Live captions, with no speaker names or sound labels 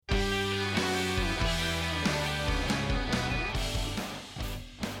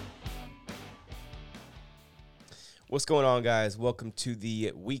What's going on, guys? Welcome to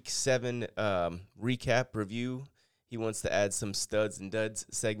the Week 7 recap review. He wants to add some studs and duds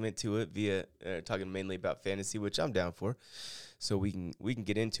segment to it via talking mainly about fantasy, which I'm down for. So we can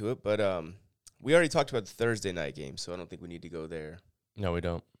get into it. But we already talked about the Thursday night game, so I don't think we need to go there. No, we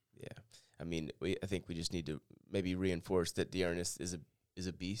don't. Yeah, I mean, I think we just need to maybe reinforce that Dearness is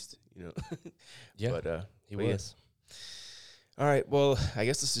a beast, you know. Yeah, but he but was. All right, well, I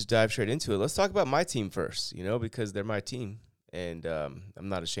guess let's just dive straight into it. Let's talk about my team first, you know, because they're my team, and I'm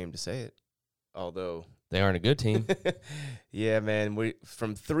not ashamed to say it. Although They aren't a good team. yeah, man, we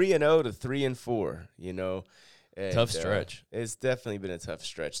from 3-0 to 3-4, you know. And, Tough stretch. It's definitely been a tough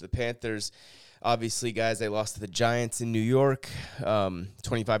stretch. The Panthers, obviously, guys, they lost to the Giants in New York,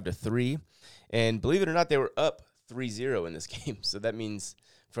 25-3, and believe it or not, they were up 3-0 in this game. So that means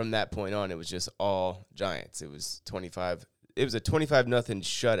from that point on, it was just all Giants. It was 25. It was a 25-0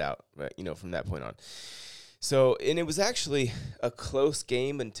 shutout, right, you know, from that point on. So, and it was actually a close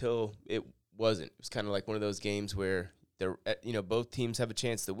game until it wasn't. It was kind of like one of those games where both teams have a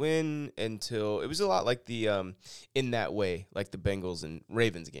chance to win until it was a lot like the in that way, like the Bengals and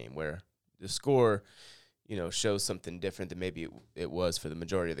Ravens game where the score, you know, shows something different than maybe it was for the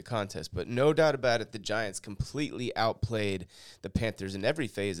majority of the contest. But no doubt about it, the Giants completely outplayed the Panthers in every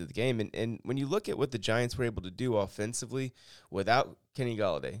phase of the game. And when you look at what the Giants were able to do offensively without Kenny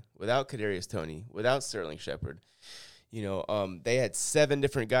Golladay, without Kadarius Toney, without Sterling Shepard, you know, they had 7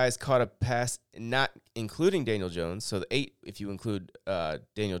 different guys caught a pass, not including Daniel Jones. So the 8, if you include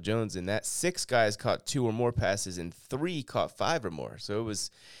Daniel Jones in that, 6 guys caught 2 or more passes, and 3 caught 5 or more. So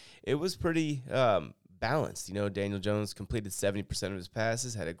it was pretty balanced. You know, Daniel Jones completed 70% of his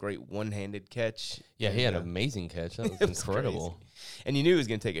passes, had a great one-handed catch. Yeah, and, he had an amazing catch. That was incredible. Crazy. And you knew he was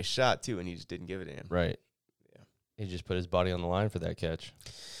going to take a shot, too, and he just didn't give it to him. Right. Yeah. He just put his body on the line for that catch.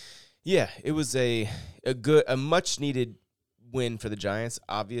 Yeah, it was a much-needed win for the Giants,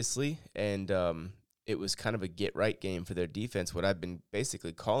 obviously, and it was kind of a get-right game for their defense, what I've been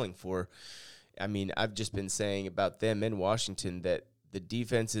basically calling for. I mean, I've just been saying about them in Washington that the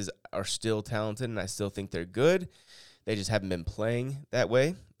defenses are still talented, and I still think they're good. They just haven't been playing that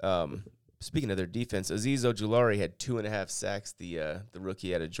way. Speaking of their defense, Azeez Ojulari had 2.5 sacks, the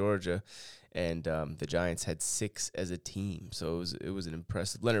rookie out of Georgia, and the Giants had 6 as a team. So it was an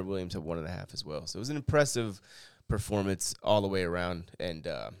impressive. Leonard Williams had 1.5 as well. So it was an impressive performance all the way around, and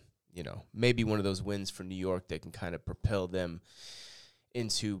you know, maybe one of those wins for New York that can kind of propel them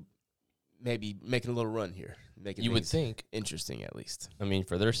into maybe making a little run here. Making You would think. Interesting, at least. I mean,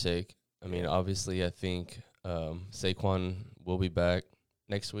 for their sake. I mean, obviously, I think Saquon will be back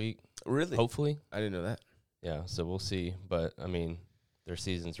next week. Really? Hopefully. I didn't know that. Yeah, so we'll see. But, I mean, their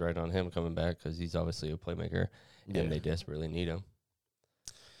season's right on him coming back because he's obviously a playmaker, and they desperately need him.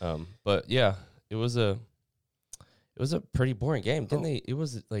 But, yeah, it was a pretty boring game, didn't they? It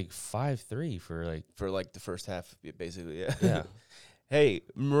was like 5-3 for the first half, basically. Yeah. Yeah. Hey,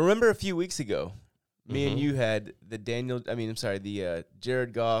 remember a few weeks ago, me and you had the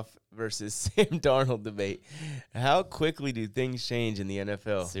Jared Goff versus Sam Darnold debate. How quickly do things change in the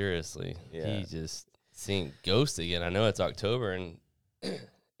NFL? Seriously. Yeah. He just seeing ghosts again. I know it's October and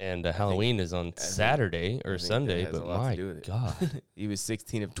Halloween is on Saturday or Sunday, but my God. He was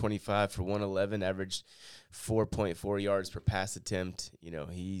 16 of 25 for 111, averaged 4.4 yards per pass attempt. You know,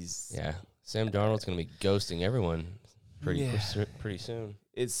 he's... Yeah. Sam Darnold's going to be ghosting everyone pretty soon.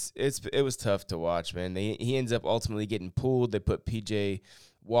 It was tough to watch, man. He ends up ultimately getting pulled. They put P.J.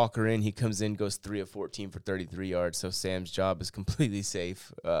 Walker in. He comes in, goes 3 of 14 for 33 yards. So Sam's job is completely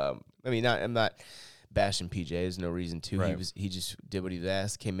safe. I'm not bashing P.J. There's no reason to. Right. He just did what he was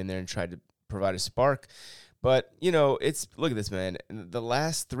asked. Came in there and tried to provide a spark. But you know, look at this, man. In the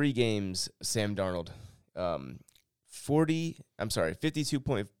last 3 games, Sam Darnold,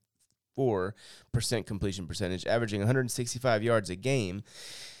 52.4% completion percentage, averaging 165 yards a game.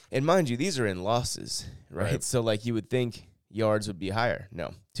 And mind you, these are in losses, right? So, like, you would think yards would be higher.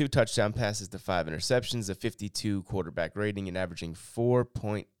 No. 2 touchdown passes to 5 interceptions, a 52 quarterback rating, and averaging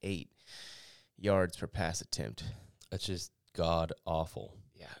 4.8 yards per pass attempt. That's just god-awful.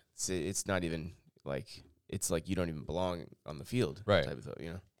 Yeah. It's not even, like, it's like you don't even belong on the field. Right. Type of thing,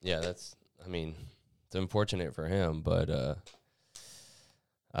 you know? Yeah, it's unfortunate for him, but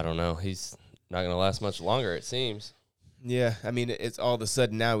I don't know. He's not going to last much longer, it seems. Yeah, I mean, it's all of a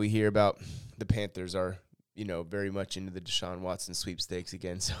sudden now we hear about the Panthers are, you know, very much into the Deshaun Watson sweepstakes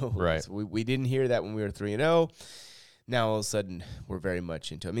again. So, right. So we didn't hear that when we were 3-0. now all of a sudden we're very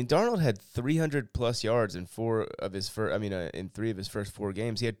much into it. I mean, Darnold had 300 plus yards in in 3 of his first 4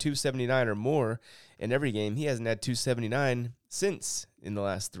 games. He had 279 or more in every game. He hasn't had 279 since in the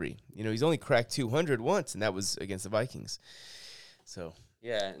last 3. You know, he's only cracked 200 once, and that was against the Vikings. So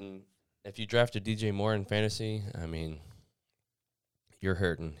yeah, and if you drafted DJ Moore in fantasy, I mean, you're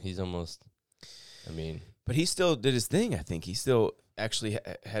hurting. He's almost, I mean, but he still did his thing. I think he still actually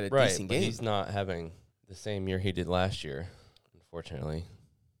had a decent but game. He's not having the same year he did last year, unfortunately.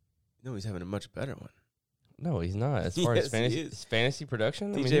 No, he's having a much better one. No, he's not. As far Yes, as he is. fantasy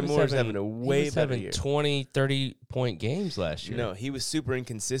production, DJ Moore's having a way better having year. 20, 30-point games last year. No, he was super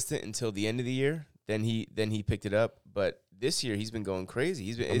inconsistent until the end of the year. Then he picked it up. But this year he's been going crazy.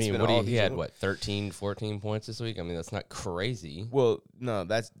 He had 13, 14 points this week. I mean, that's not crazy. Well, no,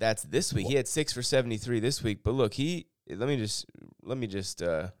 that's this week. He had 6 for 73 this week. But look, let me just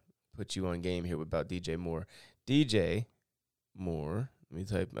put you on game here about DJ Moore. DJ Moore. Let me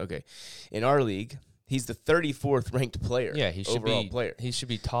type. Okay, in our league, he's the 34th ranked player. Yeah, he should overall be player. He should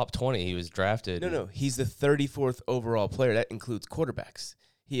be top 20. He was drafted. No, he's the 34th overall player. That includes quarterbacks.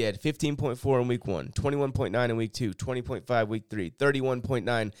 He had 15.4 in week 1, 21.9 in week 2, 20.5 week 3,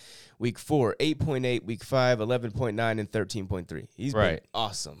 31.9 week 4, 8.8 week 5, 11.9 and 13.3. He's been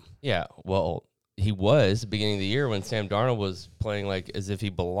awesome. Yeah, well, he was beginning of the year when Sam Darnold was playing like as if he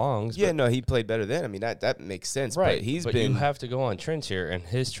belongs. Yeah, no, he played better then. I mean, that makes sense. Right, but you have to go on trends here, and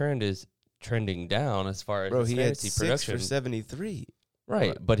his trend is trending down as far as his fantasy production. He had 6 for 73.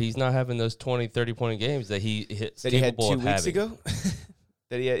 Right, but he's not having those 20, 30-point games that he had 2 weeks ago.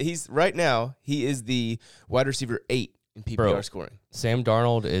 He's right now. He is the wide receiver 8 in PPR scoring. Sam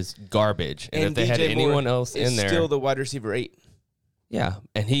Darnold is garbage, and if they had anyone else in there, still the wide receiver 8. Yeah,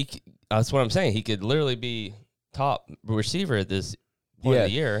 and that's what I'm saying. He could literally be top receiver at this point of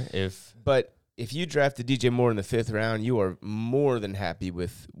the year. But if you drafted DJ Moore in the 5th round, you are more than happy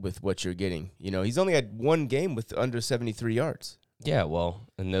with what you're getting. You know, he's only had 1 game with under 73 yards. Yeah, well,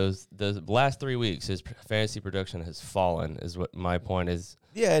 in those last 3 weeks, his fantasy production has fallen, is what my point is.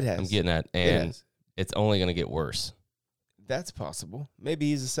 Yeah, it has. I'm getting at, and it's only going to get worse. That's possible.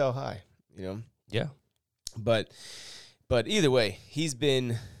 Maybe he's a sell high, you know? Yeah. But either way, he's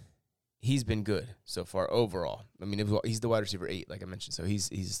been good so far overall. I mean, he's the wide receiver 8, like I mentioned, so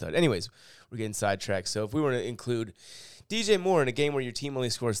he's a stud. Anyways, we're getting sidetracked. So if we were to include DJ Moore in a game where your team only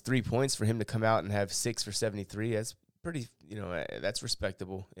scores 3 points, for him to come out and have 6 for 73, that's pretty, that's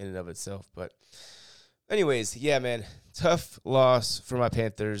respectable in and of itself. But anyways, yeah, man, tough loss for my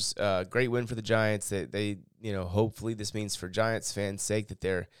Panthers. Great win for the Giants. They hopefully this means for Giants fans' sake that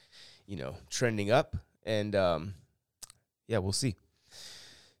they're, trending up. And, we'll see.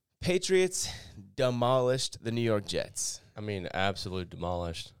 Patriots demolished the New York Jets. I mean, absolute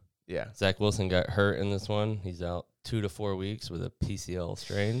demolished. Yeah. Zach Wilson got hurt in this one. He's out 2 to 4 weeks with a PCL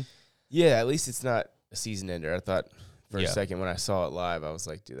strain. Yeah, at least it's not a season ender. I thought for a second when I saw it live, I was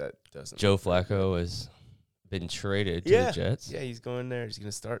like, dude, that doesn't. Joe Flacco has been traded to the Jets. Yeah, he's going there. He's going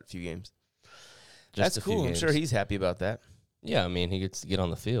to start a few games. Just That's cool. I'm sure he's happy about that. Yeah, I mean, he gets to get on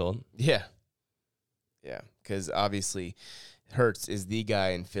the field. Yeah. Yeah, because obviously Hurts is the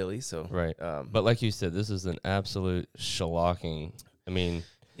guy in Philly. So right. But like you said, this is an absolute shellacking. I mean,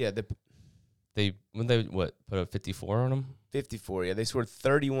 yeah, they put a 54 on him? 54, yeah. They scored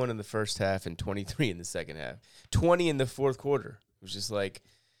 31 in the first half and 23 in the second half. 20 in the fourth quarter. It was just like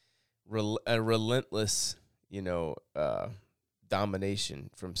a relentless, domination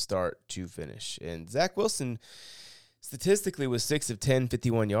from start to finish. And Zach Wilson statistically was 6 of 10,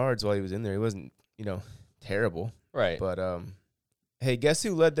 51 yards while he was in there. He wasn't, terrible. Right. But, hey, guess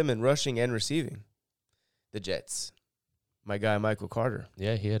who led them in rushing and receiving? The Jets. My guy, Michael Carter.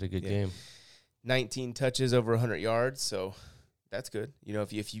 Yeah, he had a good game. 19 touches over 100 yards, so that's good.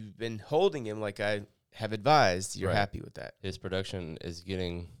 If you've been holding him like I have advised, you're happy with that. His production is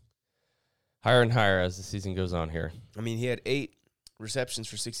getting higher and higher as the season goes on here. I mean, he had 8 receptions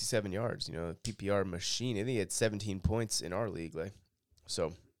for 67 yards, PPR machine. I think he had 17 points in our league.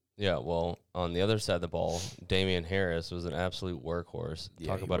 So. Yeah, well, on the other side of the ball, Damian Harris was an absolute workhorse. Yeah,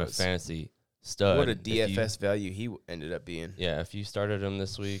 Talk about a fantasy stud. What a DFS value he ended up being. Yeah, if you started him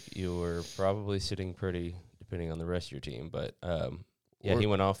this week, you were probably sitting pretty, depending on the rest of your team. But, he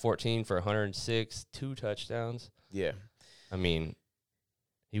went off 14 for 106, 2 touchdowns. Yeah. I mean,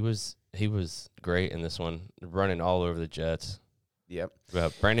 he was great in this one, running all over the Jets. Yep.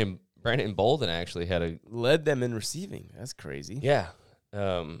 Brandon Bolden actually led them in receiving. That's crazy. Yeah.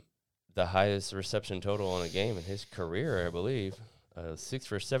 The highest reception total in a game in his career, I believe. 6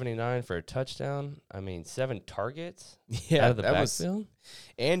 for 79 for a touchdown. I mean, 7 targets Yeah, out of the that backfield. was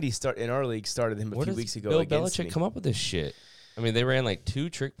Andy in our league started him a few weeks ago. Bill against Belichick me. come up with this shit? I mean, they ran like 2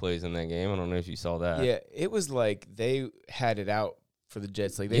 trick plays in that game. I don't know if you saw that. Yeah, it was like they had it out for the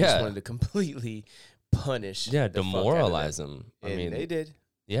Jets. Like they just wanted to completely punish. Yeah, the fuck out of demoralize them. I And mean, they did.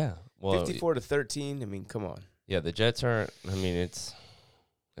 yeah. Well, 54-13. I mean, come on. yeah, the Jets aren't. I mean, it's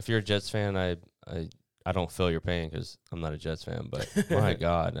if you're a Jets fan, I don't feel your pain because I'm not a Jets fan. But my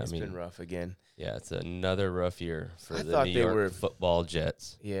God, It's been rough again. Yeah, it's another rough year for I the thought New they York were- Football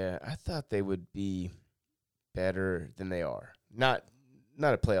Jets. Yeah, I thought they would be better than they are. Not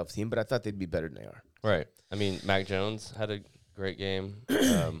a playoff team, but I thought they'd be better than they are. Right. I mean, Mac Jones had a great game.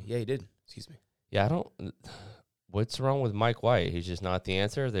 Yeah, he did. Excuse me. Yeah, I don't. What's wrong with Mike White? He's just not the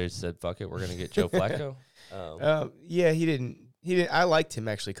answer. They said, "Fuck it, we're gonna get Joe Flacco." Yeah, he didn't. I liked him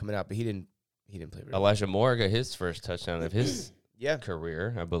actually coming out, but he didn't play very well. Elijah Moore got his first touchdown of his Yeah,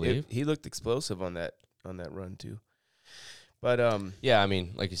 career, I believe. he looked explosive on that run too. But Yeah, I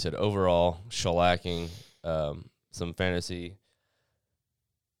mean, like you said, overall shellacking. Some fantasy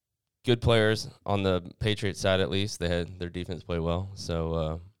good players on the Patriots side. At least they had their defense play well.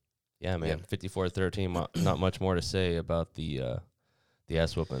 So yeah, man, 54-13. Not much more to say about the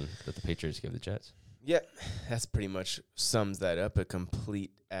ass whooping that the Patriots give the Jets. yeah, that's pretty much sums that up. A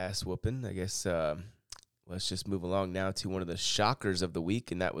complete ass whooping. I guess let's just move along now to one of the shockers of the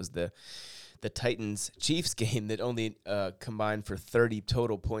week, and that was the Titans-Chiefs game that only combined for 30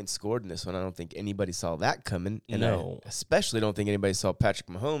 total points scored in this one. I don't think anybody saw that coming. And No. I especially don't think anybody saw Patrick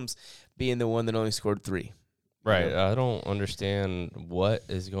Mahomes being the one that only scored 3. Right. You know? I don't understand what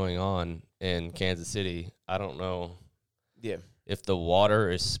is going on in Kansas City. I don't know Yeah. if the water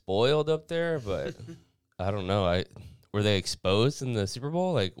is spoiled up there, but I don't know. Were they exposed in the Super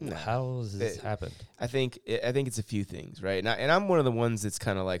Bowl? Like, No. how has this happened? I think it's a few things, right? And I'm one of the ones that's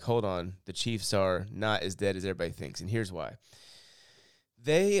kind of like, hold on, the Chiefs are not as dead as everybody thinks, and here's why.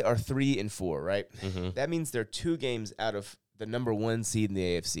 They are 3-4, right? Mm-hmm. That means they're 2 games out of the number 1 seed in the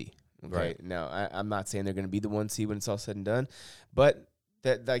AFC. Okay, Right. Now I'm not saying they're going to be the 1 seed when it's all said and done, but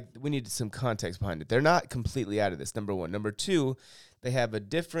that like we need some context behind it. They're not completely out of this. Number 1, number 2. They have a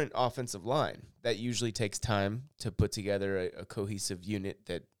different offensive line that usually takes time to put together a cohesive unit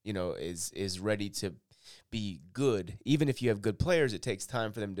that, you know, is ready to be good. Even if you have good players, it takes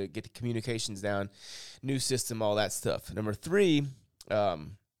time for them to get the communications down, new system, all that stuff. Number 3, the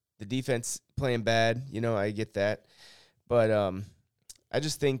defense playing bad. You know, I get that. But I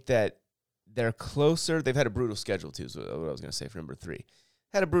just think that they're closer. They've had a brutal schedule, too, is what I was going to say for number 3.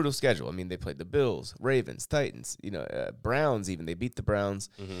 Had a brutal schedule. I mean, they played the Bills, Ravens, Titans, Browns even. They beat the Browns.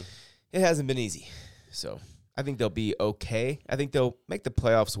 Mm-hmm. It hasn't been easy. So I think they'll be okay. I think they'll make the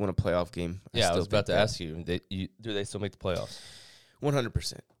playoffs, win a playoff game. Yeah, I was still about to think that. ask you, do they still make the playoffs?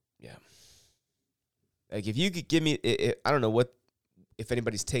 100%. Yeah. Like, if you could give me, I don't know if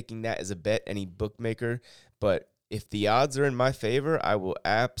anybody's taking that as a bet, any bookmaker, but if the odds are in my favor, I will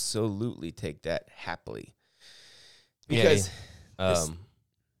absolutely take that happily. Because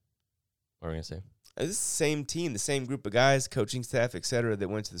what are we going to say? this is the same team, the same group of guys, coaching staff, et cetera, that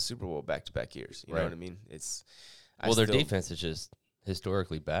went to the Super Bowl back-to-back years. You know Right. what I mean? Their defense is just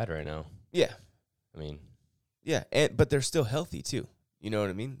historically bad right now. Yeah. I mean, Yeah, but they're still healthy, too. You know what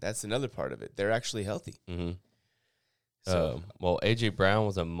I mean? That's another part of it. They're actually healthy. mm-hmm. So, A.J. Brown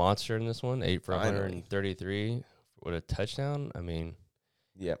was a monster in this one, 8 for Finally. 133 with a touchdown. I mean,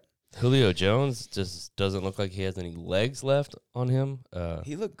 yeah. Julio Jones just doesn't look like he has any legs left on him.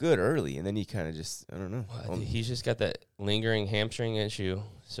 He looked good early, and then he kind of just, I don't know. He's just got that lingering hamstring issue,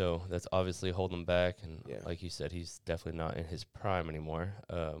 so that's obviously holding him back. And Yeah. like you said, he's definitely not in his prime anymore.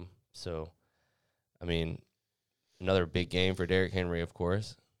 So, I mean, another big game for Derrick Henry, of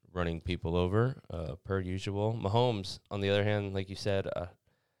course, running people over per usual. Mahomes, on the other hand, like you said,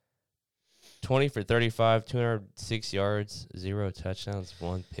 20 for 35, 206 yards, 0 touchdowns,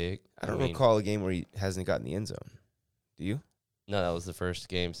 1 pick. I don't mean, recall a game where he hasn't gotten the end zone. Do you? No, that was the first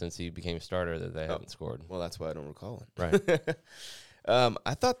game since he became starter that they haven't scored. Well, that's why I don't recall it. Right.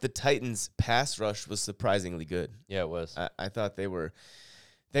 I thought the Titans' pass rush was surprisingly good. Yeah, it was. I thought they were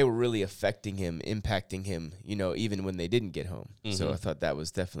really affecting him, impacting him, even when they didn't get home. So Mhm. I thought that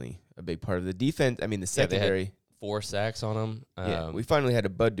was definitely a big part of the defense. I mean, the Yeah, they had secondary. 4 sacks on him. Yeah, we finally had a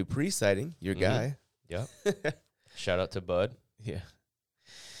Bud Dupree sighting, your Mhm. guy. Yep. Shout out to Bud. Yeah.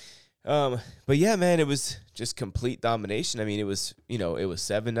 But yeah, man, it was just complete domination. I mean, it was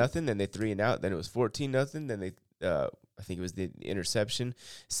 7-0, then they 3 and out, then it was 14-0, then they I think it was the interception,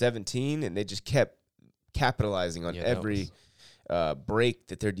 17, and they just kept capitalizing on Yeah, that every break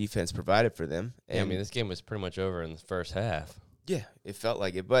that their defense provided for them. Yeah, I And mean, this game was pretty much over in the first half. Yeah, it felt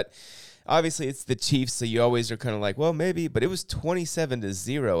like it. But obviously it's the Chiefs, so you always are kind of like, well, maybe. But it was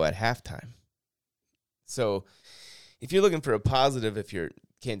 27-0 at halftime. So if you're looking for a positive, if you're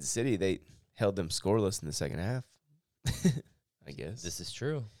Kansas City, they held them scoreless in the second half, I guess. This is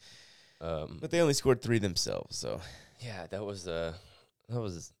true. But they only scored 3 themselves, so. Yeah, that was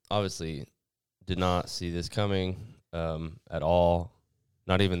obviously did not see this coming at all.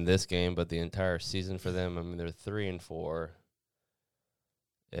 Not even this game, but the entire season for them. I mean, they're 3-4.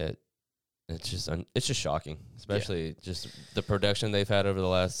 It's just shocking, especially just the production they've had over the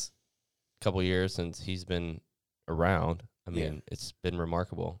last couple of years since he's been around. I mean, it's been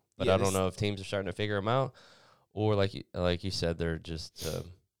remarkable. But I don't know if teams are starting to figure him out, or like you said, they're just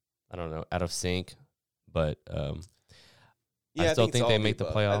I don't know, out of sync. But I still think they make the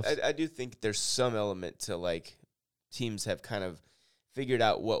playoffs. I do think there's some element to like teams have kind of figured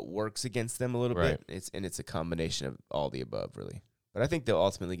out what works against them a little bit. It's a combination of all the above, really. But I think they'll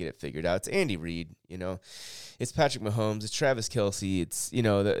ultimately get it figured out. It's Andy Reid, It's Patrick Mahomes. It's Travis Kelce. It's,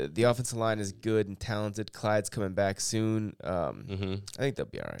 the offensive line is good and talented. Clyde's coming back soon. I think they'll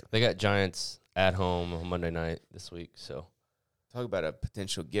be all right. They got Giants at home on Monday night this week. So talk about a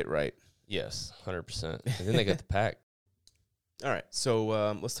potential get right. Yes, 100%. And then they got the Pack. All right.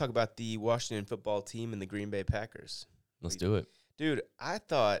 So let's talk about the Washington football team and the Green Bay Packers. Let's do it. Dude, I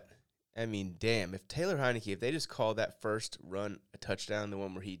thought, damn, if Taylor Heineke, if they just called that first run a touchdown, the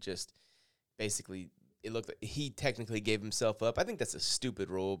one where he just basically, it looked like he technically gave himself up. I think that's a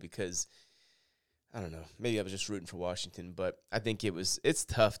stupid rule because, I don't know, maybe I was just rooting for Washington, but I think it's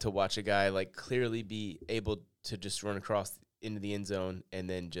tough to watch a guy like clearly be able to just run across into the end zone and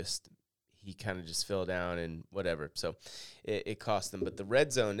then he kind of just fell down and whatever. So it cost them. But the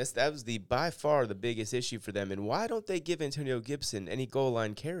red zone, that was by far the biggest issue for them. And why don't they give Antonio Gibson any goal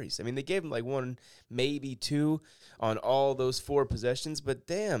line carries? I mean, they gave him like 1, maybe 2 on all those 4 possessions. But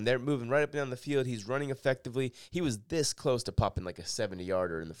damn, they're moving right up and down the field. He's running effectively. He was this close to popping like a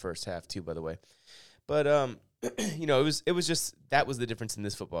 70-yarder in the first half too, by the way. But it was just that was the difference in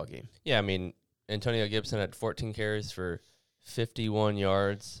this football game. Yeah, I mean, Antonio Gibson had 14 carries for 51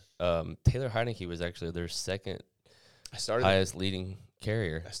 yards. Taylor Heineke was actually their second highest leading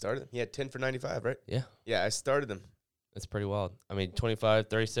carrier. I started him. He had 10 for 95, right? Yeah. Yeah, I started him. That's pretty wild. I mean, 25,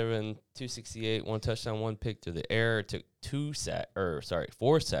 37, 268, 1 touchdown, 1 pick through the air. Took 4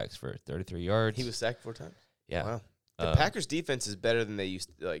 sacks for 33 yards. He was sacked 4 times? Yeah. Wow. The Packers defense is better than they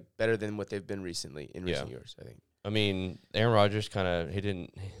used to, better than what they've been recent years, I think. I mean, Aaron Rodgers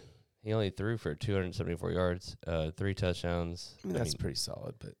he only threw for 274 yards, 3 touchdowns. I mean, that's pretty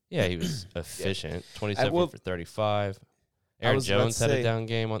solid, but yeah, he was efficient. 27 for 35. Aaron Jones had a down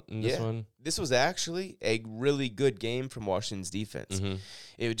game in this one. This was actually a really good game from Washington's defense.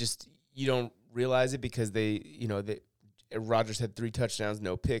 It would just you don't realize it because Rodgers had 3 touchdowns,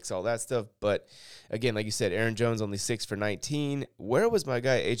 no picks, all that stuff. But again, like you said, Aaron Jones only 6 for 19. Where was my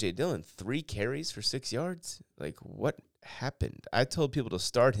guy A.J. Dillon? 3 carries for 6 yards? Like, what happened? I told people to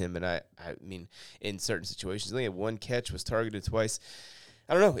start him, and I mean, in certain situations, he only had 1 catch, was targeted twice.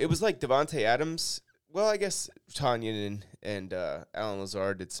 I don't know. It was like Devontae Adams. Well, I guess Tanyan and Alan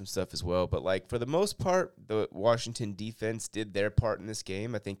Lazard did some stuff as well. But, like, for the most part, the Washington defense did their part in this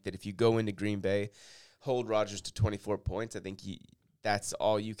game. I think that if you go into Green Bay, hold Rodgers to 24 points, I think that's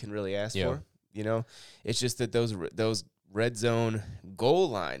all you can really ask for. It's just that those red zone goal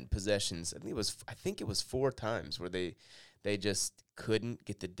line possessions, I think it was 4 times where they just couldn't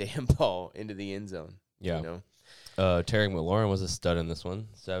get the damn ball into the end zone. Yeah. Terry McLaurin was a stud in this one.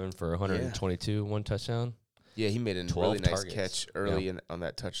 7 for 122, 1 touchdown. Yeah, he made a really nice catch early on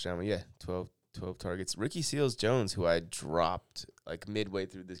that touchdown. Yeah, 12 targets. Ricky Seals-Jones, who I dropped like midway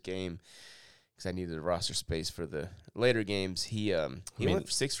through this game because I needed a roster space for the later games. He went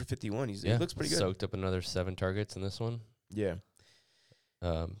for 6 for 51. He looks pretty good. Soaked up another 7 targets in this one. Yeah.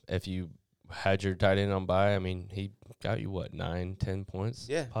 If you had your tight end on bye, I mean, he got you, 9, 10 points?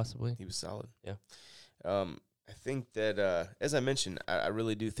 Yeah. Possibly. He was solid. Yeah. I think that, as I mentioned, I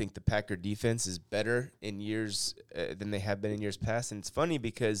really do think the Packer defense is better in years than they have been in years past. And it's funny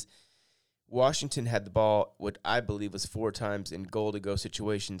because Washington had the ball, what I believe was 4 times in goal-to-go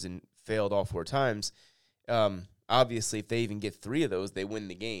situations and failed all 4 times. Obviously, if they even get 3 of those, they win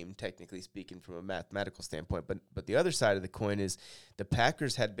the game, technically speaking, from a mathematical standpoint. But the other side of the coin is the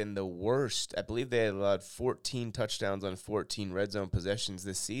Packers had been the worst. I believe they had allowed 14 touchdowns on 14 red zone possessions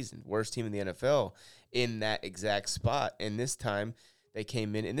this season. Worst team in the NFL in that exact spot. And this time they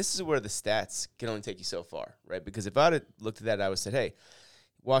came in. And this is where the stats can only take you so far, right? Because if I would have looked at that, I would have said, hey,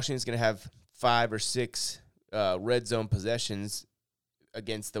 Washington's going to have 5 or 6 red zone possessions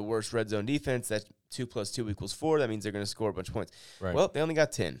against the worst red zone defense. That 2 + 2 = 4. That means they're going to score a bunch of points. Right. Well, they only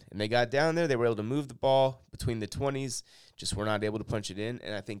got 10. And they got down there. They were able to move the ball between the 20s, just were not able to punch it in.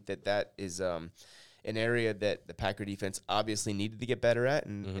 And I think that is an area that the Packer defense obviously needed to get better at,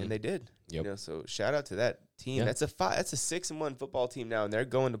 and they did. Yep. You know, so shout out to that team. Yeah. That's a 6-1 football team now, and they're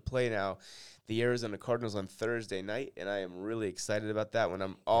going to play now the Arizona Cardinals on Thursday night, and I am really excited about that one.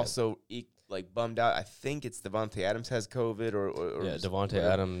 I'm also bummed out. I think it's Devontae Adams has COVID or Devontae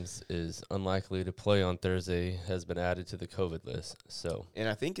Adams is unlikely to play on Thursday, has been added to the COVID list. So, and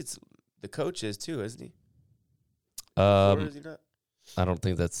I think it's the coach is too, isn't he? Or is he not? I don't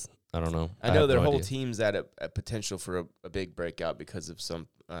think that's. I don't know. I know have their no whole idea. team's at a potential for a big breakout because of some.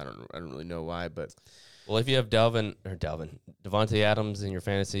 I don't really know why, but Well, if you have Devontae Adams in your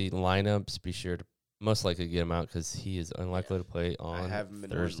fantasy lineups, be sure to most likely get him out because he is unlikely to play I on have him in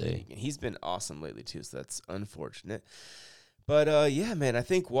Thursday. one league, and he's been awesome lately too, so that's unfortunate. But yeah, man, I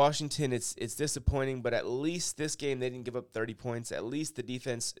think Washington, it's disappointing, but at least this game they didn't give up 30 points. At least the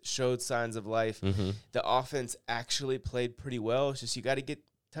defense showed signs of life. The offense actually played pretty well. It's just you got to get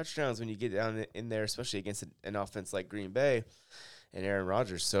touchdowns when you get down in there, especially against an offense like Green Bay and Aaron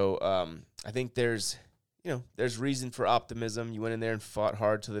Rodgers. So I think there's reason for optimism. You went in there and fought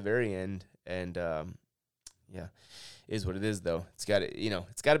hard to the very end, and yeah, is what it is. Though it's got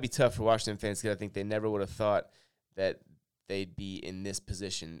to be tough for Washington fans because I think they never would have thought that they'd be in this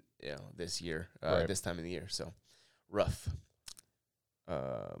position, this year, this time of the year. So rough.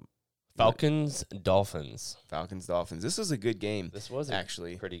 Falcons, Dolphins. This was a good game. This was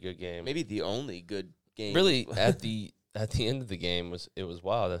actually a pretty good game. Maybe the only good game. Really, at the end of the game was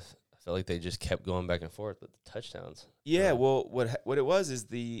wild. I felt like they just kept going back and forth with the touchdowns. Yeah, well, what it was is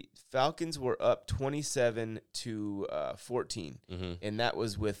the Falcons were up 27 to 14, and that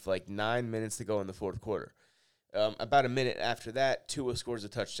was with 9 minutes to go in the fourth quarter. About a minute after that, Tua scores a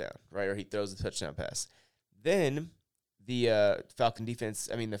touchdown, right, or he throws a touchdown pass. Then the Dolphin defense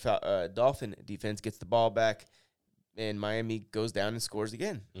gets the ball back, and Miami goes down and scores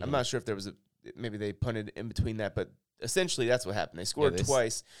again. I'm not sure if there was maybe they punted in between that, but essentially that's what happened. They scored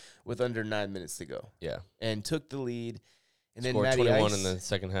twice with under 9 minutes to go. Yeah, and took the lead, and scored then Matty 21 Ice, in the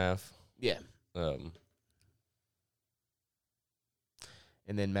second half. Yeah.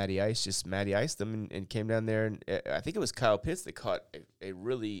 And then Matty iced them and came down there. And I think it was Kyle Pitts that caught a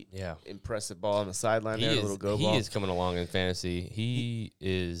really impressive ball on the sideline there, a little go ball. He is coming along in fantasy. He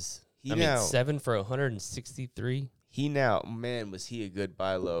is, 7 for 163. Was he a good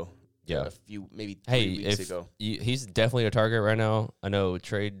buy low? Yeah. A few, maybe 3 weeks ago. He's definitely a target right now. I know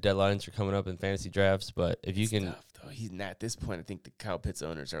trade deadlines are coming up in fantasy drafts, but if you can... He's not at this point. I think the Kyle Pitts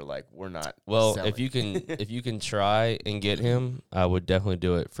owners are like, we're not. Well, selling. if you can try and get him, I would definitely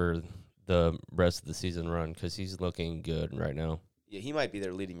do it for the rest of the season run because he's looking good right now. Yeah, he might be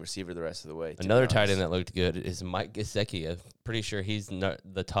their leading receiver the rest of the way. Another tight end that looked good is Mike Gesicki. I'm pretty sure he's not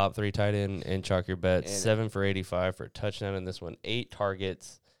the top 3 tight end in Chalk Your Bet. 7 for 85 for a touchdown in this one. 8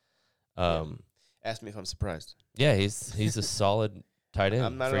 targets. Ask me if I'm surprised. Yeah, he's a solid tight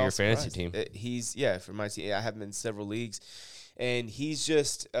end for your fantasy team. For my team. I have him in several leagues, and he's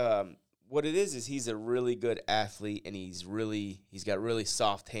just what it is he's a really good athlete, and he's got really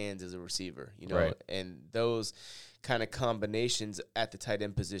soft hands as a receiver, Right. And those kind of combinations at the tight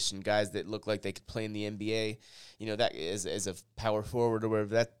end position, guys that look like they could play in the NBA, that is as a power forward or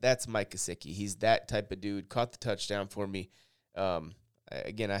whatever. That's Mike Gesicki. He's that type of dude. Caught the touchdown for me.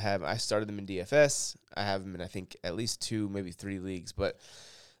 Again, I started them in DFS. I have them in, I think, at least 2, maybe 3 leagues. But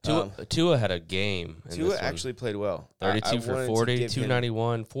Tua had a game. Tua actually played well. 32 for 40,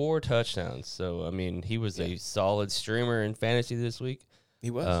 291, 4 touchdowns. So, he was a solid streamer in fantasy this week.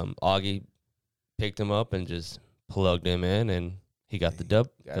 He was. Augie picked him up and just plugged him in, and he got the dub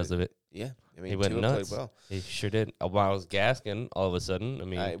because of it. Yeah. He went Tua nuts. played well. He sure did. Miles Gaskin, all of a sudden,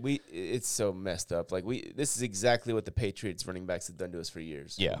 it's so messed up. This is exactly what the Patriots running backs have done to us for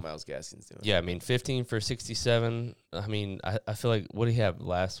years. Yeah, what Miles Gaskin's doing. Yeah, 15 for 67. I feel like what did he have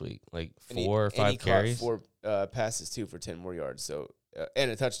last week? 4 or 5 carries. Caught 4 passes too for 10 more yards. So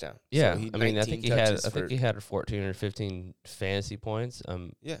and a touchdown. Yeah, so I think he had 14 or 15 fantasy points.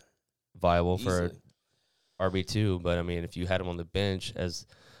 Viable easily. For RB2, but if you had him on the bench, as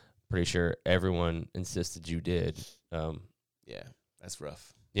pretty sure everyone insisted you did. Yeah, that's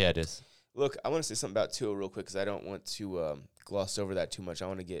rough. Yeah, it is. Look, I want to say something about Tua real quick because I don't want to gloss over that too much. I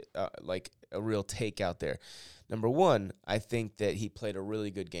want to get a real take out there. Number one, I think that he played a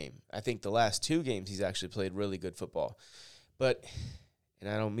really good game. I think the last 2 games he's actually played really good football. But, and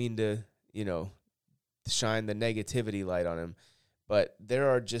I don't mean to, shine the negativity light on him, but there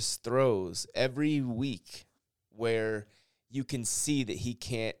are just throws every week where you can see that he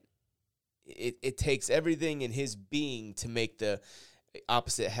can't it takes everything in his being to make the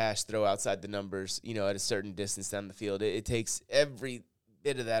opposite hash throw outside the numbers, at a certain distance down the field. It takes every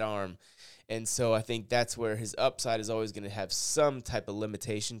bit of that arm. And so I think that's where his upside is always going to have some type of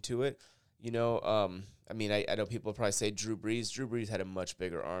limitation to it. I know people probably say Drew Brees. Drew Brees had a much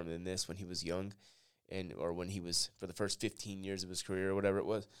bigger arm than this when he was young or when he was for the first 15 years of his career or whatever it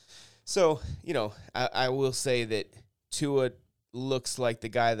was. So, I will say that Tua looks like the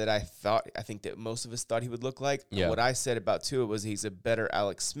guy that I think that most of us thought he would look like. Yeah. What I said about Tua was he's a better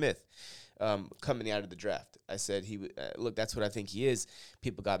Alex Smith coming out of the draft. I said, look, that's what I think he is.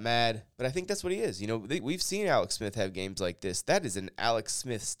 People got mad, but I think that's what he is. We've seen Alex Smith have games like this. That is an Alex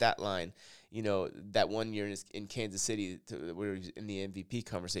Smith stat line. That 1 year in Kansas City where he was in the MVP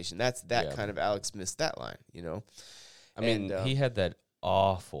conversation. That's that kind of Alex Smith stat line, I mean, he had that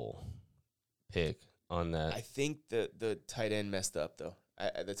awful pick on that. I think the tight end messed up, though.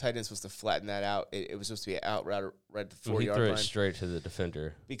 The tight end's supposed to flatten that out. It was supposed to be an out route right at the 4-yard line. He threw it straight to the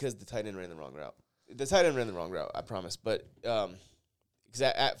defender. Because the tight end ran the wrong route. The tight end ran the wrong route, I promise. But because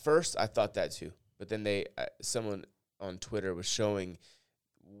at first I thought that too. But then someone on Twitter was showing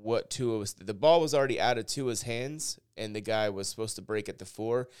what Tua was. The ball was already out of Tua's hands, and the guy was supposed to break at the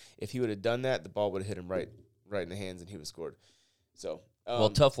 4. If he would have done that, the ball would have hit him right in the hands, and he would have scored. So,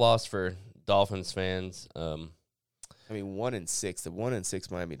 tough loss for Dolphins fans. 1-6. The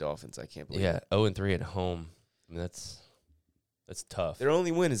 1-6 Miami Dolphins. I can't believe. Yeah, 0-3 at home. I mean, that's tough. Their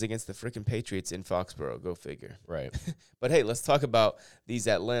only win is against the freaking Patriots in Foxborough. Go figure. Right. But hey, let's talk about these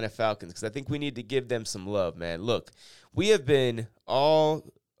Atlanta Falcons because I think we need to give them some love, man. Look, we have been all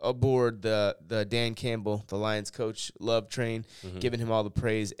aboard the Dan Campbell, the Lions coach, love train, giving him all the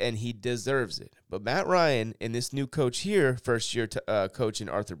praise, and he deserves it. But Matt Ryan and this new coach here, first year coach in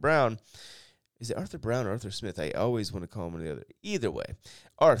Arthur Brown. Is it Arthur Brown or Arthur Smith? I always want to call him one or the other. Either way,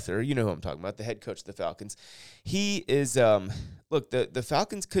 Arthur, you know who I'm talking about, the head coach of the Falcons. He is, look, the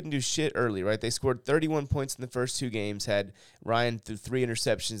Falcons couldn't do shit early, right? They scored 31 points in the first 2 games, had Ryan threw 3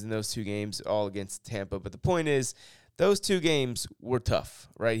 interceptions in those 2 games, all against Tampa. But the point is, those 2 games were tough,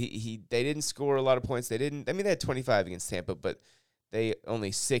 right? They didn't score a lot of points. They had 25 against Tampa, but they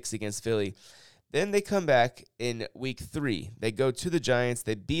only 6 against Philly. Then they come back in week 3. They go to the Giants.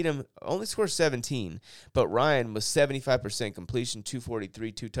 They beat them, only score 17. But Ryan was 75% completion,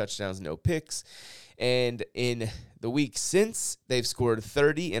 243, 2 touchdowns, no picks. And in the week since, they've scored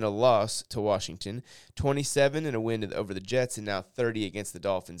 30 in a loss to Washington, 27 in a win over the Jets, and now 30 against the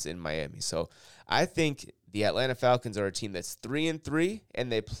Dolphins in Miami. So I think the Atlanta Falcons are a team that's 3-3, and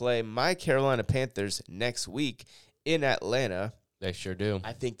they play my Carolina Panthers next week in Atlanta. They sure do.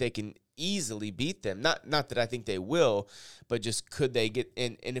 I think they can easily beat them. Not that I think they will, but just could they get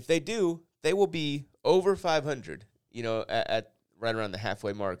in? And if they do, they will be over 500, at right around the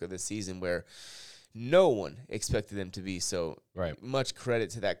halfway mark of the season where no one expected them to be. So much credit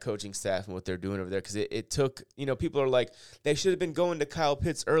to that coaching staff and what they're doing over there because it took, people are like, they should have been going to Kyle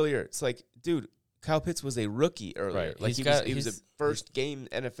Pitts earlier. It's like, dude, Kyle Pitts was a rookie earlier. Right. Like he was a first game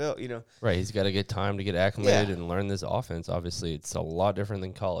NFL, Right. He's got to get time to get acclimated and learn this offense. Obviously, it's a lot different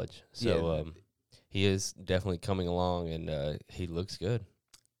than college. So he is definitely coming along, and he looks good.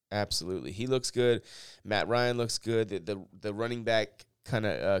 Absolutely. He looks good. Matt Ryan looks good. The running back kind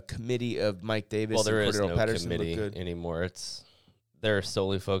of committee of Mike Davis and Cordero is no Patterson committee look good anymore. They're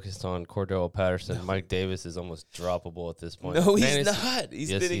solely focused on Cordero Patterson. No. Mike Davis is almost droppable at this point. No, he's not.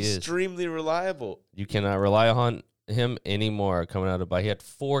 He's been extremely reliable. You cannot rely on him anymore coming out of bye. He had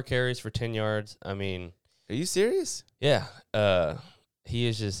 4 carries for 10 yards. I mean, are you serious? Yeah.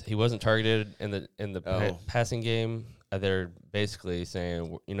 He wasn't targeted in the passing game. They're basically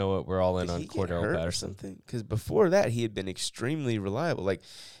saying, you know what, we're all in on Cordero Patterson. Because before that, he had been extremely reliable. Like,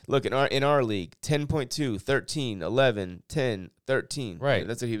 look, in our league, 10.2, 13, 11, 10, 13. Right.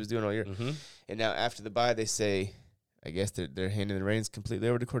 That's what he was doing all year. Mm-hmm. And now after the bye, they say, I guess they're handing the reins completely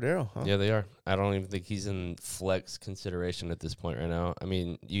over to Cordero. Huh? Yeah, they are. I don't even think he's in flex consideration at this point right now. I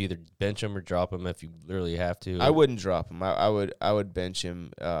mean, you either bench him or drop him if you literally have to. I wouldn't drop him. I would bench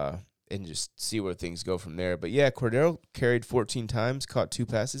him and just see where things go from there. But, yeah, Cordero carried 14 times, caught 2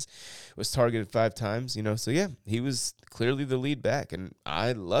 passes, was targeted 5 times, So, yeah, he was clearly the lead back, and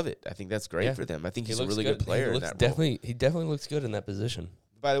I love it. I think that's great for them. I think he's a really good player in that role. He definitely looks good in that position.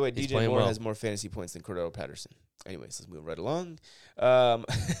 By the way, DJ Moore has more fantasy points than Cordero Patterson. Anyways, let's move right along.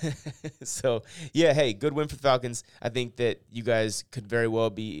 So, yeah, hey, good win for the Falcons. I think that you guys could very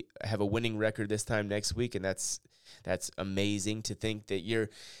well have a winning record this time next week, and that's amazing to think that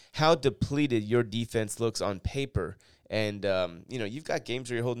how depleted your defense looks on paper. And, you've got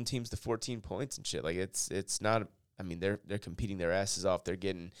games where you're holding teams to 14 points and shit. Like, it's not I mean, they're competing their asses off. They're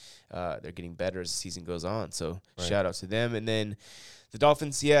getting better as the season goes on. So Right. shout out to them. And then the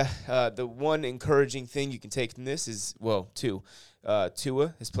Dolphins, the one encouraging thing you can take from this is, well, two.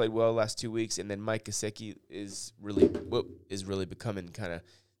 Tua has played well the last 2 weeks, and then Mike Gesicki is really becoming kind of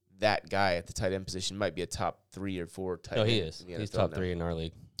that guy at the tight end position. Might be a top 3 or 4 tight end. No, he is. in the He's NFL top now. 3 in our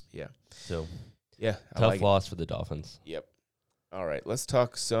league. Yeah. So Yeah. I tough like it. loss for the Dolphins. Yep. All right. Let's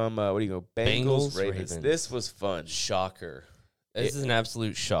talk some, what do you go? Bengals, Ravens. This was fun. Shocker. This is an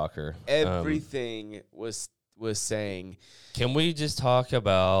absolute shocker. Everything was saying Can we just talk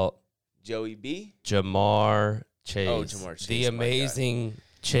about Joey B? Jamar Chase? Oh, Jamar Chase, The my amazing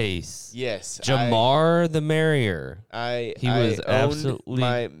Chase. Yes. Jamar the Marrier. He was owned absolutely-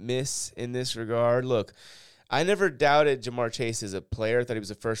 my miss in this regard. Look, I never doubted Jamar Chase as a player. I thought he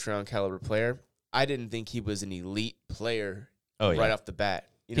was a first-round caliber player. I didn't think he was an elite player right off the bat.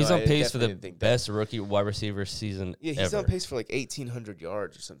 He's on pace for the definitely didn't think that. best rookie wide receiver season Yeah, he's ever. on pace for like 1,800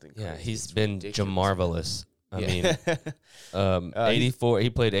 yards or something. Yeah, crazy. he's It's been ridiculous. Jamarvelous. I mean, 84. He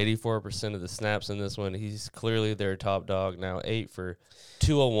played 84% of the snaps in this one. He's clearly their top dog now. 8 for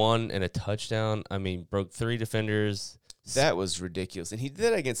 201 and a touchdown. I mean, broke 3 defenders. That was ridiculous. And he did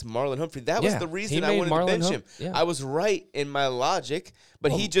that against Marlon Humphrey. That was Yeah, the he reason I made wanted to Marlon bench Hum- him. yeah. I was right in my logic,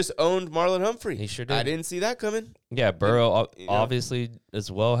 but he just owned Marlon Humphrey. He sure I did. didn't see that coming. Yeah, Burrow You know? obviously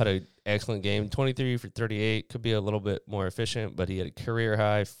as well had an excellent game. 23 for 38. Could be a little bit more efficient, but he had a career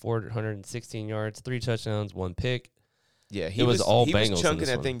high 416 yards, 3 touchdowns, 1 pick. Yeah, he It was all he Bengals in was chunking this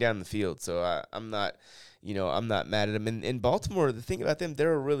that one. thing down the field. So I'm not mad at him. And in Baltimore, the thing about them,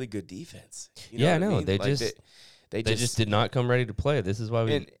 they're a really good defense. You know Yeah, what I know. mean? They Like, just- they They just did not come ready to play. This is why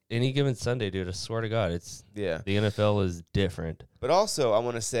And- any given Sunday, dude, I swear to God, yeah. the NFL is different. But also, I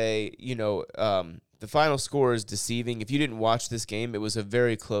want to say, the final score is deceiving. If you didn't watch this game, it was a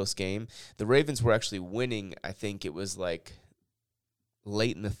very close game. The Ravens were actually winning. I think it was like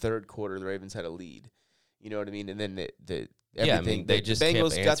late in the third quarter. The Ravens had a lead. You know what I mean? And then Yeah, I mean, they the just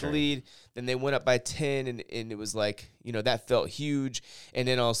Bengals kept got the answering. lead. Then they went up by 10, and it was like, that felt huge. And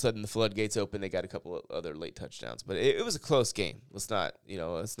then all of a sudden, the floodgates open. They got a couple of other late touchdowns. But it was a close game. Let's not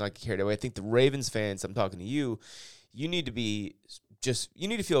get carried away. I think the Ravens fans, I'm talking to you, you need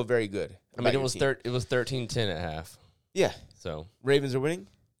to feel very good. I mean, about your team. it was 13-10 at half. Yeah. So Ravens are winning?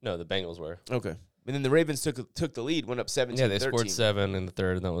 no, the Bengals were. Okay. And then the Ravens took the lead, went up 17-13. Yeah, they scored 7 in the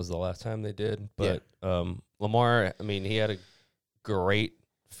third, and that was the last time they did. But Lamar, I mean, he had a great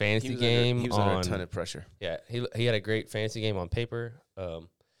fantasy game. He was under a ton of pressure. Yeah, he had a great fantasy game on paper,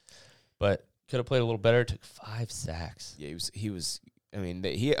 but could have played a little better. Took 5 sacks. Yeah, he was. I mean,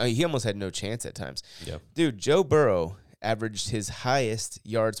 he almost had no chance at times. Yeah, Dude, Joe Burrow averaged his highest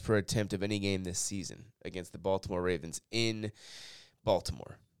yards per attempt of any game this season against the Baltimore Ravens in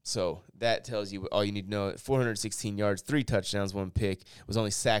Baltimore. So that tells you all you need to know. 416 yards, 3 touchdowns, 1 pick. Was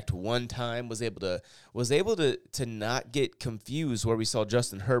only sacked 1 time. Was able to not get confused where we saw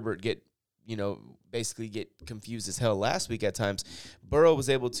Justin Herbert basically get confused as hell last week at times. Burrow was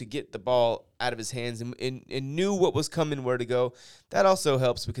able to get the ball out of his hands and knew what was coming, where to go. That also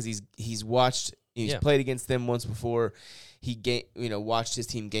helps because he's played against them once before. He watched his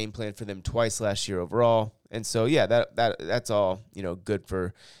team game plan for them twice last year overall. And so, yeah, that's all, good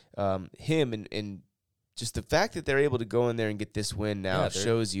for him. And just the fact that they're able to go in there and get this win now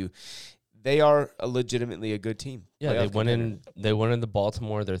shows you they are legitimately a good team. yeah. Playoff contender. They went into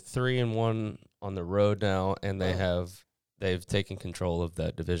Baltimore. They're 3-1 on the road now, and they've taken control of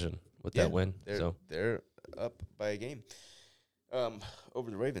that division with that win. They're up by a game over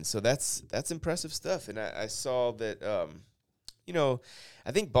the Ravens. So that's impressive stuff. And I saw that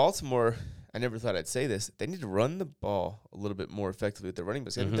I think Baltimore, I never thought I'd say this, they need to run the ball a little bit more effectively with their running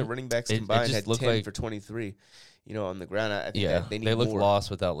backs. I think the running backs It combined just had looked 10 like- for 23, on the ground. I think Yeah, they need they look more. lost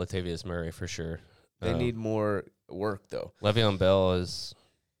without Latavius Murray for sure. They need more work, though. Le'Veon Bell is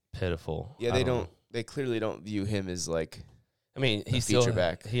pitiful. Yeah, I they don't don't. They clearly don't view him as like. I mean, a he still feature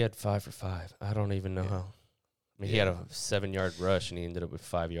back. He had 5 for 5. I don't even know how. I mean, he had a 7-yard rush and he ended up with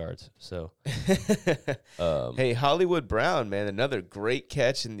 5 yards. So, Hey, Hollywood Brown, man, another great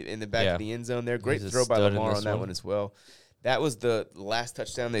catch in the back of the end zone there. Great He's a throw by stud in Lamar this on that one. one as well. That was the last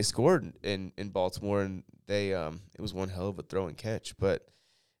touchdown they scored in Baltimore, and they it was one hell of a throw and catch. But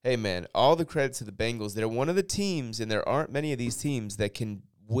hey, man, all the credit to the Bengals. They're one of the teams, and there aren't many of these teams that can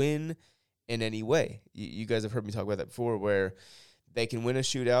win in any way. You guys have heard me talk about that before, where they can win a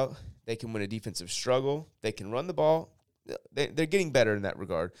shootout, they can win a defensive struggle, they can run the ball. They're getting better in that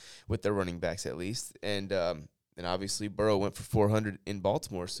regard with their running backs at least, and obviously Burrow went for 400 in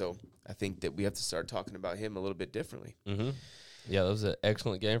Baltimore, so I think that we have to start talking about him a little bit differently. Yeah, that was an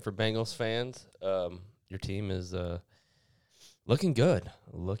excellent game for Bengals fans. your team is looking good.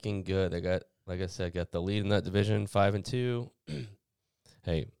 Looking good. They got, like I said, got the lead in that division, 5-2.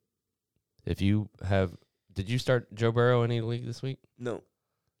 Hey, if you have, did you start Joe Burrow in any league this week? No.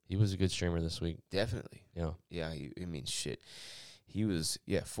 He was a good streamer this week. Definitely. Yeah. Yeah, I mean, shit. He was,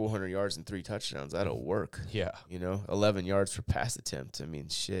 400 yards and 3 touchdowns. That'll work. Yeah. 11 yards per pass attempt. I mean,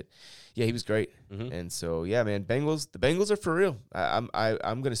 shit. Yeah, he was great. Mm-hmm. And so, yeah, man, the Bengals are for real. I'm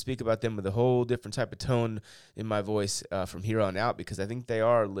going to speak about them with a whole different type of tone in my voice from here on out because I think they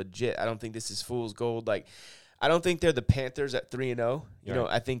are legit. I don't think this is fool's gold. Like, I don't think they're the Panthers at 3-0.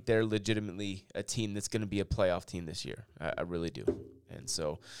 I think they're legitimately a team that's going to be a playoff team this year. I really do. And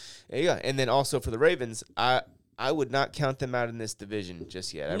so, yeah. And then also for the Ravens, I would not count them out in this division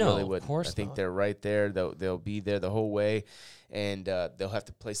just yet. I really wouldn't. Of course I think not. they're right there. They'll be there the whole way, and they'll have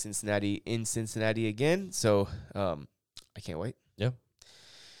to play Cincinnati in Cincinnati again. So I can't wait. Yeah.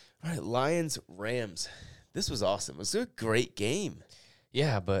 All right, Lions, Rams. This was awesome. It was a great game.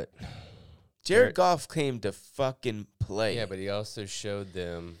 Yeah, but Jared Goff came to fucking play. yeah, but he also showed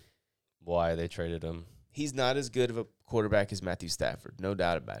them why they traded him. He's not as good of a quarterback as Matthew Stafford, no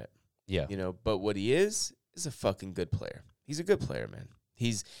doubt about it. Yeah. But what he is a fucking good player. He's a good player, man.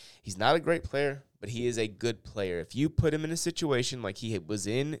 He's not a great player, but he is a good player. If you put him in a situation like he was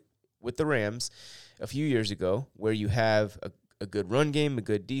in with the Rams a few years ago, where you have a good run game, a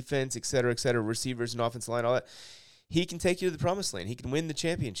good defense, et cetera, receivers and offensive line, all that, he can take you to the promised land. He can win the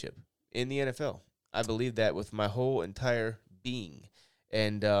championship in the NFL. I believe that with my whole entire being.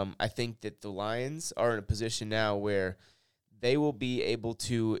 And I think that the Lions are in a position now where they will be able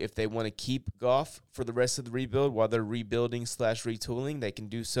to, if they want to keep Goff for the rest of the rebuild while they're rebuilding / retooling, they can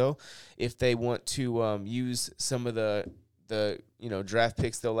do so. If they want to use some of the draft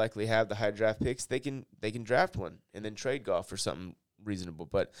picks they'll likely have, the high draft picks, they can draft one and then trade Goff for something reasonable.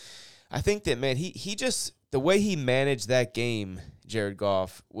 But I think that, man, he just, the way he managed that game, Jared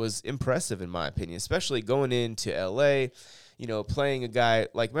Goff, was impressive in my opinion, especially going into L.A., playing a guy,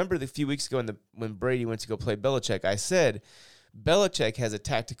 like, remember the few weeks ago when Brady went to go play Belichick, I said, Belichick has a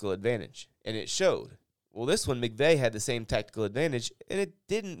tactical advantage, and it showed. Well, this one, McVay had the same tactical advantage, and it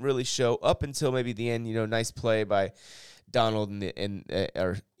didn't really show up until maybe the end. Nice play by Donald and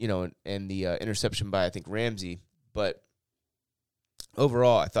the interception by, I think, Ramsey. But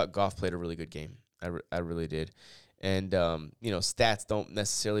overall, I thought Goff played a really good game. I really did. And, stats don't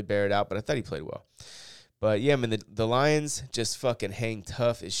necessarily bear it out, but I thought he played well. But, yeah, I mean, the Lions just fucking hang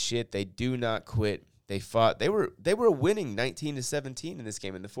tough as shit. They do not quit. They fought. They were winning 19-17 in this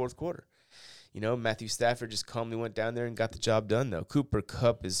game in the fourth quarter. Matthew Stafford just calmly went down there and got the job done, though. Cooper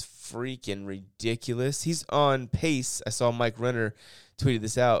Kupp is freaking ridiculous. He's on pace. I saw Mike Renner tweeted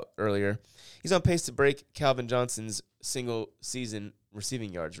this out earlier. He's on pace to break Calvin Johnson's single-season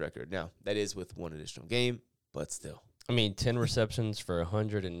receiving yards record. Now, that is with one additional game, but still. I mean, 10 receptions for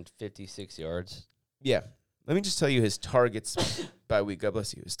 156 yards. Yeah. Let me just tell you his targets by week. God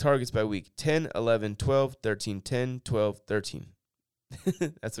bless you. His targets by week: 10, 11, 12, 13, 10, 12, 13.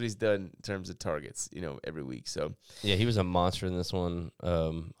 That's what he's done in terms of targets, every week. So yeah, he was a monster in this one.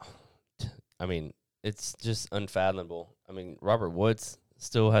 I mean, it's just unfathomable. I mean, Robert Woods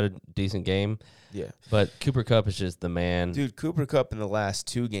still had a decent game. Yeah. But Cooper Kupp is just the man. Dude, Cooper Kupp in the last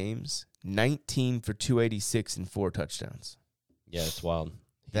 2 games, 19 for 286 and 4 touchdowns. Yeah, it's wild.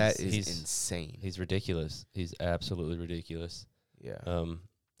 He's insane. He's ridiculous. He's absolutely ridiculous. Yeah.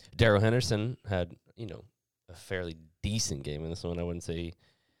 Darrell Henderson had, a fairly decent game in this one. I wouldn't say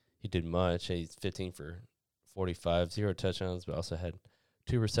he did much. He's 15 for 45, 0 touchdowns, but also had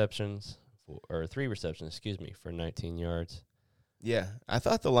 3 receptions, for 19 yards. Yeah, I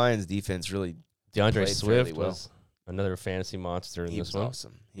thought the Lions defense really DeAndre played Swift well. was another fantasy monster in this one. He was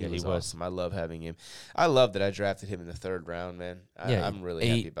awesome. He was was. awesome. I love having him. I love that I drafted him in the 3rd round, man. I'm really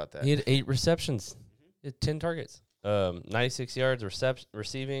happy about that. He had 8 receptions, he had 10 targets, 96 yards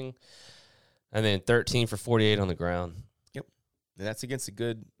receiving, and then 13 for 48 on the ground. Yep. And that's against a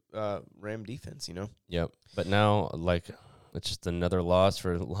good Ram defense, Yep. But now, it's just another loss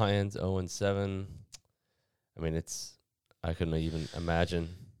for the Lions, 0-7. I mean, I couldn't even imagine.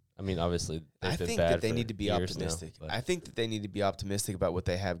 I mean, obviously, they've been bad that they for need to be years optimistic. Now, I think that they need to be optimistic about what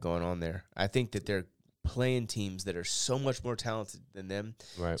they have going on there. I think that they're playing teams that are so much more talented than them,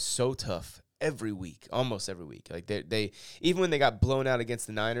 right? So tough every week, almost every week. Like they even when they got blown out against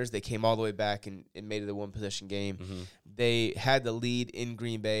the Niners, they came all the way back and made it a 1-possession game. Mm-hmm. They had the lead in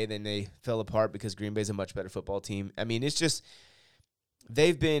Green Bay, then they fell apart because Green Bay's a much better football team. I mean, it's just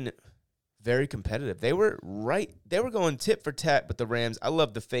they've been very competitive. They were going tit for tat, but the Rams, I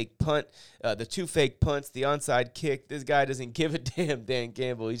love the fake punt, the 2 fake punts, the onside kick. This guy doesn't give a damn, Dan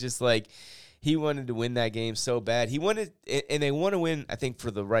Campbell. He's just like, He wanted to win that game so bad. He wanted, and they want to win, I think,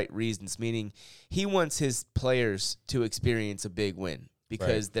 for the right reasons, meaning he wants his players to experience a big win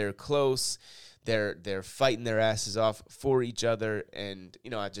because they're close. They're fighting their asses off for each other. And,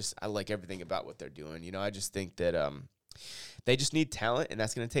 I like everything about what they're doing. I just think that they just need talent, and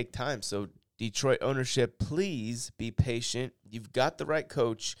that's going to take time. So Detroit ownership, please be patient. You've got the right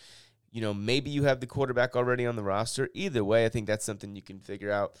coach. Maybe you have the quarterback already on the roster. Either way, I think that's something you can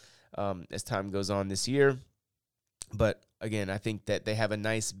figure out as time goes on this year. But, again, I think that they have a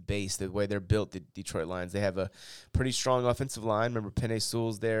nice base, the way they're built, the Detroit Lions. They have a pretty strong offensive line. Remember Penei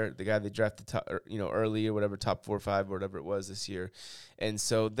Sewell's there, the guy they drafted early or whatever, top 4 or 5 or whatever it was this year. And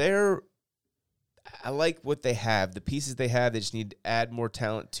so I like what they have. The pieces they have, they just need to add more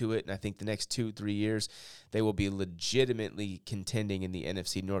talent to it. And I think the next 2-3 years, they will be legitimately contending in the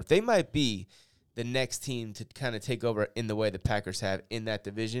NFC North. They might be the next team to kind of take over in the way the Packers have in that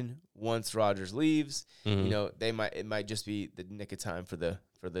division. Once Rodgers leaves, it might just be the nick of time for the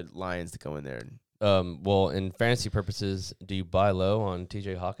Lions to go in there. Well, in fantasy purposes, do you buy low on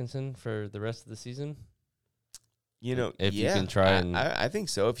TJ Hawkinson for the rest of the season? If you can try and I think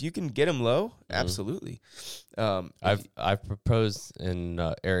so. If you can get him low, absolutely. I've proposed in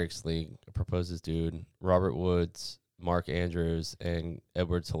Eric's league. I proposed this dude Robert Woods, Mark Andrews, and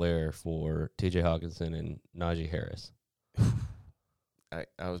Edwards-Helaire for TJ Hawkinson and Najee Harris.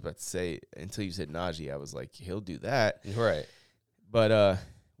 I was about to say, until you said Najee, I was like, he'll do that. Right. But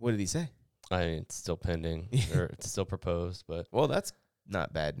what did he say? It's still pending, or it's still proposed. But well, that's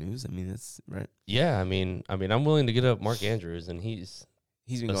not bad news. I mean, that's right. Yeah, I mean, I'm willing to get up Mark Andrews, and he's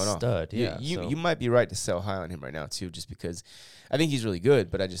been a going stud. off. Yeah, you might be right to sell high on him right now too, just because I think he's really good,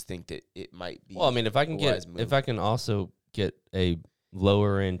 but I just think that it might be. Well, I mean, if I can also get a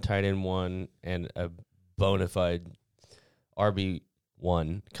lower end tight end one and a bona fide RB1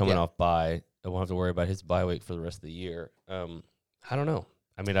 coming off bye, I won't have to worry about his bye week for the rest of the year. I don't know.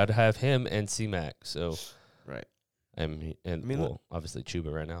 I mean, I'd have him and C-Mac, so right. Obviously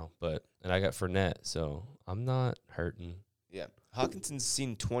Chuba right now, and I got Fournette, so I'm not hurting. Yeah, Hawkinson's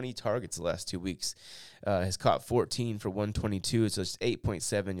seen 20 targets the last 2 weeks. Has caught 14 for 122, so it's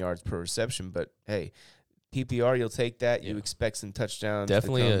 8.7 yards per reception. But hey, PPR, you'll take that. You expect some touchdowns.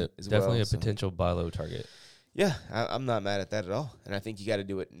 Definitely a potential buy low target. Yeah, I'm not mad at that at all, and I think you got to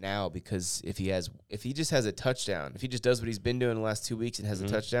do it now because if he just has a touchdown, if he just does what he's been doing the last 2 weeks and has a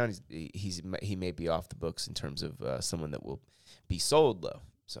touchdown, he may be off the books in terms of someone that will be sold low.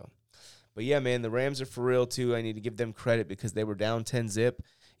 So, but yeah, man, the Rams are for real too. I need to give them credit because they were down 10-0,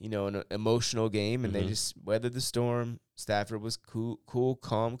 in an emotional game, and they just weathered the storm. Stafford was cool,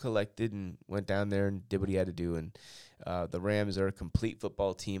 calm, collected, and went down there and did what he had to do. And the Rams are a complete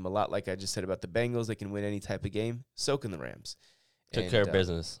football team, a lot like I just said about the Bengals. They can win any type of game. So can the Rams. Took care of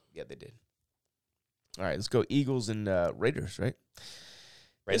business. Yeah, they did. All right, let's go Eagles and Raiders, right?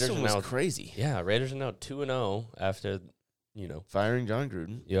 Raiders this one was crazy. Yeah, Raiders are now 2-0 after, firing John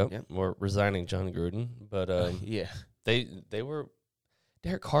Gruden. Yep. Or resigning John Gruden. But they were –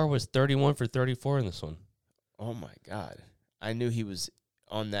 Derek Carr was 31 for 34 in this one. Oh, my God. I knew he was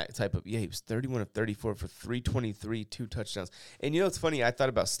on that type of – he was 31 of 34 for 323, 2 touchdowns. And it's funny. I thought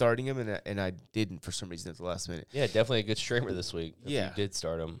about starting him, and I didn't for some reason at the last minute. Yeah, definitely a good streamer this week. Yeah. You did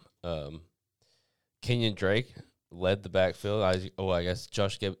start him. Kenyon Drake led the backfield. I guess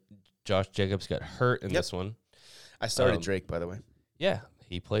Josh Jacobs got hurt in this one. I started Drake, by the way. Yeah,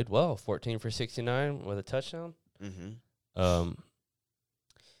 he played well. 14 for 69 with a touchdown. Mm-hmm.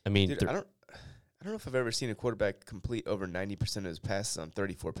 I mean, dude, I don't know if I've ever seen a quarterback complete over 90% of his passes on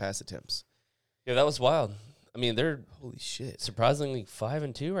 34 pass attempts. Yeah, that was wild. I mean, they're holy shit, surprisingly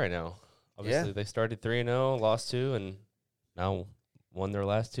 5-2 right now. Obviously, they started 3-0, lost 2, and now won their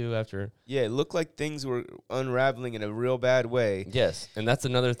last 2 after. Yeah, it looked like things were unraveling in a real bad way. Yes, and that's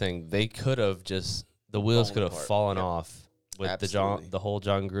another thing. They could have just the wheels could have fallen off with the whole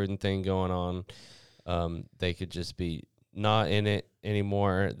John Gruden thing going on. They could just be not in it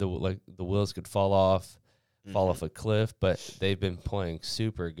anymore. The wheels could fall off a cliff. But they've been playing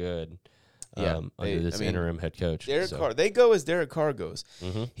super good under this interim head coach. Derek Carr, they go as Derek Carr goes.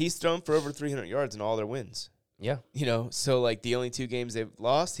 Mm-hmm. He's thrown for over 300 yards in all their wins. Yeah. So like the only 2 games they've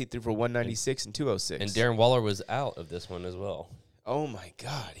lost, he threw for 196 and 206. And Darren Waller was out of this one as well. Oh, my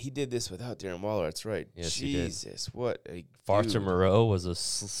God. He did this without Darren Waller. That's right. Yes, Jesus, what a Foster Moreau was a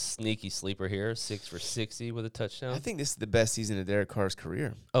sneaky sleeper here, 6 for 60 with a touchdown. I think this is the best season of Derek Carr's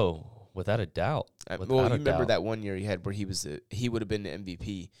career. Oh, without a doubt. You remember that one year he had where he would have been the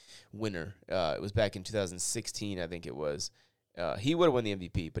MVP winner. It was back in 2016, I think it was. He would have won the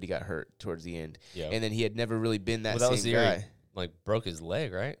MVP, but he got hurt towards the end. Yeah. And then he had never really been that was same the guy. like broke his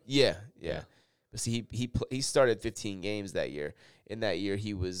leg, right? Yeah. Yeah. But see, he started 15 games that year. In that year,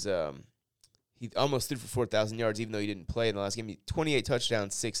 he was he almost threw for 4,000 yards, even though he didn't play in the last game. He 28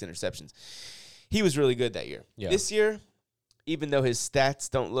 touchdowns, 6 interceptions. He was really good that year. Yeah. This year, even though his stats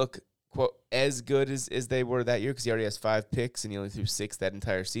don't look quote as good as they were that year, because he already has 5 picks and he only threw 6 that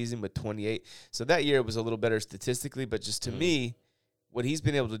entire season with 28. So that year was a little better statistically, but just to me, what he's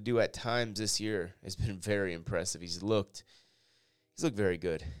been able to do at times this year has been very impressive. He's looked very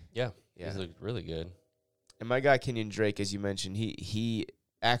good. Yeah. He's looked really good. And my guy Kenyon Drake, as you mentioned, he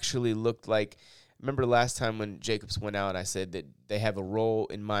actually looked like. Remember last time when Jacobs went out, I said that they have a role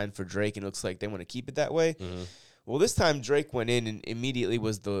in mind for Drake, and it looks like they want to keep it that way. Mm-hmm. Well, this time Drake went in and immediately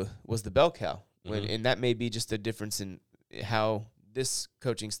was the bell cow, and that may be just a difference in how this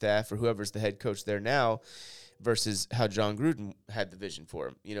coaching staff or whoever's the head coach there now versus how John Gruden had the vision for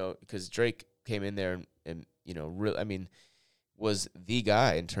him. Because Drake came in there and was the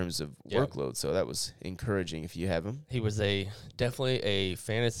guy in terms of workload. So that was encouraging if you have him. He was definitely a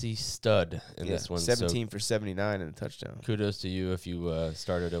fantasy stud in this one. 17 for 79 and a touchdown. Kudos to you if you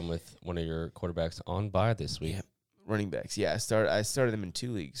started him with one of your quarterbacks on bye this week. Yeah. Running backs. Yeah, I started them in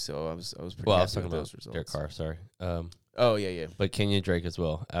 2 leagues, so I was pretty Well, I happy was talking with about those results. Derek Carr, sorry. Yeah. But Kenyon Drake as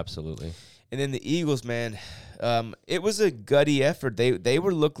well, absolutely. And then the Eagles, man, it was a gutty effort. They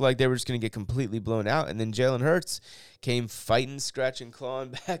looked like they were just going to get completely blown out, and then Jalen Hurts came fighting, scratching,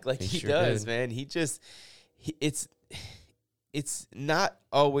 clawing back like he sure does, did. man. It's not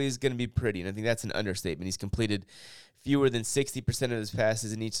always going to be pretty, and I think that's an understatement. He's completed fewer than 60% of his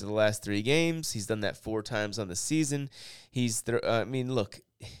passes in each of the last 3 games. He's done that 4 times on the season. Look,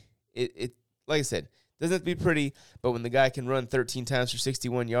 it like I said, doesn't have to be pretty, but when the guy can run 13 times for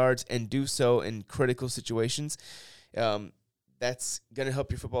 61 yards and do so in critical situations, that's going to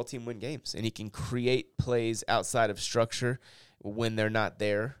help your football team win games. And he can create plays outside of structure when they're not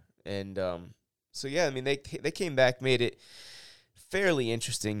there. And they came back, made it fairly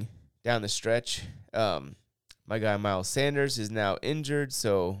interesting down the stretch. My guy Miles Sanders is now injured,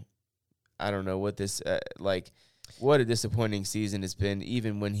 so I don't know what this what a disappointing season it's been,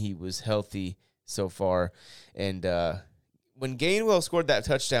 even when he was healthy so far. And when Gainwell scored that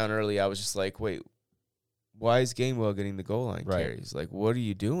touchdown early, I was just like, wait, why is Gainwell getting the goal line carries? Like, what are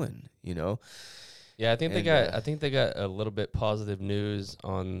you doing? Yeah, I think they got a little bit positive news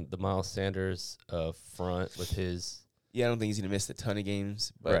on the Miles Sanders front with his. Yeah, I don't think he's gonna miss a ton of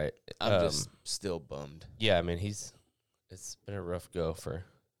games, but I'm just still bummed. Yeah, I mean it's been a rough go for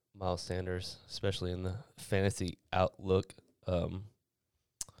Miles Sanders, especially in the fantasy outlook. But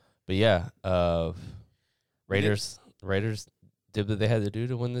yeah, Raiders did what they had to do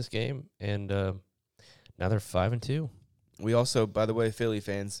to win this game, and now they're 5-2. We also, by the way, Philly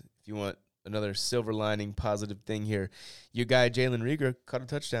fans, if you want another silver lining positive thing here, your guy Jalen Reagor caught a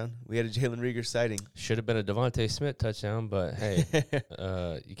touchdown. We had a Jalen Reagor sighting. Should have been a Devontae Smith touchdown, but hey,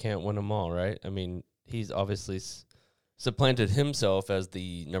 you can't win them all, right? I mean, he's obviously supplanted himself as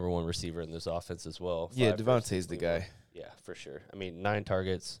the number 1 receiver in this offense as well. Yeah, Devontae's the guy. Yeah, for sure. I mean, 9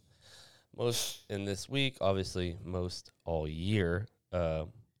 targets, most in this week, obviously most all year.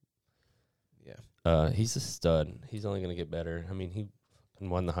 He's a stud. He's only going to get better. I mean, he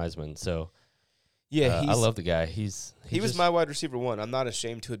won the Heisman, so yeah, I love the guy. He was my wide receiver 1. I'm not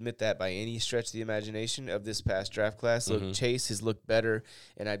ashamed to admit that by any stretch of the imagination of this past draft class. Look, Chase has looked better,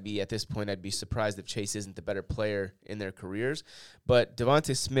 and I'd be surprised if Chase isn't the better player in their careers. But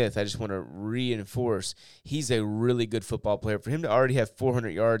Devontae Smith, I just want to reinforce, he's a really good football player. For him to already have 400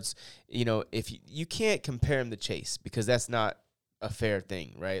 yards, if you can't compare him to Chase, because that's not a fair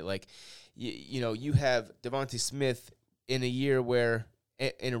thing, right? Like, you have Devontae Smith in a year where,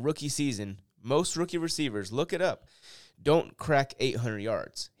 in a rookie season, most rookie receivers, look it up, don't crack 800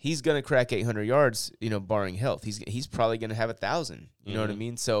 yards. He's going to crack 800 yards, barring health. He's probably going to have 1,000. You know what I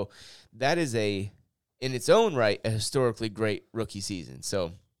mean? So that is in its own right, a historically great rookie season.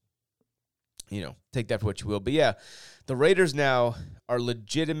 So, take that for what you will. But yeah, the Raiders now are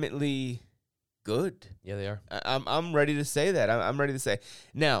legitimately good. Yeah, they are. I'm ready to say that. I'm ready to say.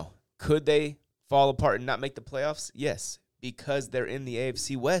 Now, could they fall apart and not make the playoffs? Yes, because they're in the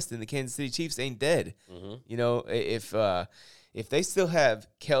AFC West and the Kansas City Chiefs ain't dead. If they still have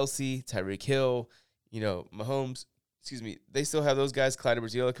Kelsey, Tyreek Hill, Mahomes, they still have those guys. Clyde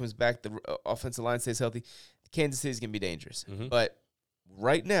Edwards-Helaire comes back, the offensive line stays healthy, Kansas City's going to be dangerous. But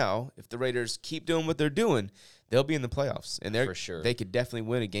right now, if the Raiders keep doing what they're doing, they'll be in the playoffs. And for sure, they could definitely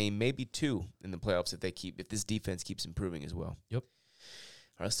win a game, maybe 2 in the playoffs if this defense keeps improving as well. Yep.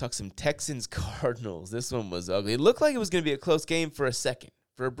 All right, let's talk some Texans-Cardinals. This one was ugly. It looked like it was going to be a close game for a second.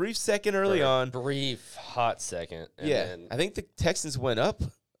 for a brief second early on. Brief, hot second. And Yeah, then, I think the Texans went up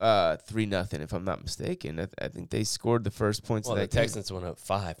 3-0, if I'm not mistaken. I think they scored the first points well, of the that game. Texans went up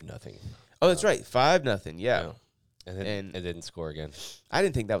 5-0. Oh, that's right, 5-0. Yeah. And then it didn't score again. I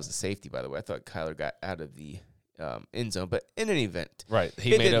didn't think that was a safety, by the way. I thought Kyler got out of the end zone, but in any event, Right.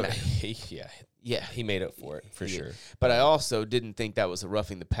 He It made didn't up. matter. Yeah, he made up for it for He did. sure. But I also didn't think that was a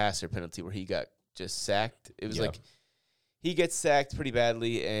roughing the passer penalty where he got just sacked. It was Yeah. like he gets sacked pretty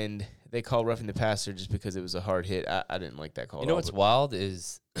badly, and they call roughing the passer just because it was a hard hit. I didn't like that call. You at know all, what's but wild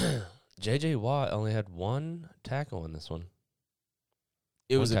is J.J. Watt only had one tackle in this one.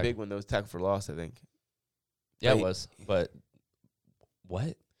 it was one a tackle. big one. That was tackle for loss, I think. Yeah, But it was. But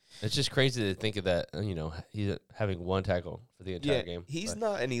what? It's just crazy to think of that. He's having one tackle for the entire game. He's but-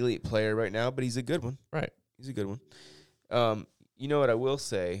 not an elite player right now, but he's a good one. Right. He's a good one. You know what I will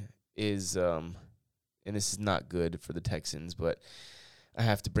say is, and this is not good for the Texans, but I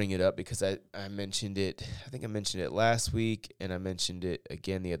have to bring it up because I mentioned it. I think I mentioned it last week, and I mentioned it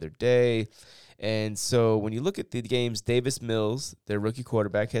again the other day. And so when you look at the games, Davis Mills, their rookie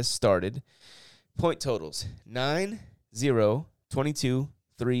quarterback, has started. Point totals 9, 0, 22,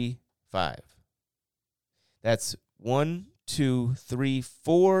 3, 5. That's 1, 2, 3,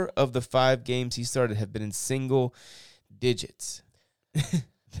 4 of the 5 games he started have been in single digits.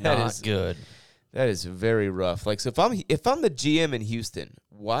 Not good. That is very rough. Like, so if I'm the GM in Houston,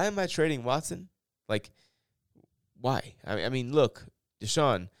 why am I trading Watson? Like, why? I mean, look,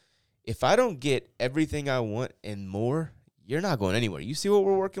 Deshaun, if I don't get everything I want and more, you're not going anywhere. You see what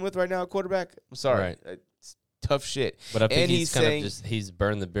we're working with right now at quarterback? I'm sorry. Right. It's tough shit. But I think And he's he's kind of he's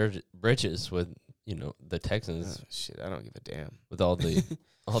burned the bridges with the Texans Oh, shit, I don't give a damn. with all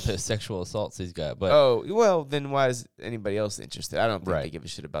the sexual assaults he's got. But Oh, well, then why is anybody else interested? I don't think they Right. give a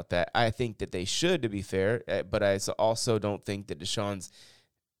shit about that. I think that they should, to be fair, but I also don't think that Deshaun's,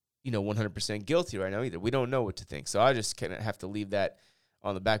 100% guilty right now either. We don't know what to think. So I just kind of have to leave that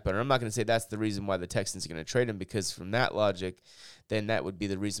on the back burner. I'm not going to say that's the reason why the Texans are going to trade him, because from that logic, then that would be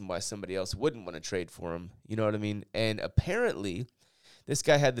the reason why somebody else wouldn't want to trade for him. You know what I mean? And apparently, this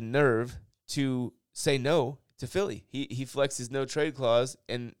guy had the nerve to say no to Philly. He flexed his no trade clause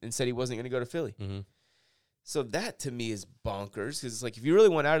and said he wasn't going to go to Philly. mhm. So that to me is bonkers, because it's like, if you really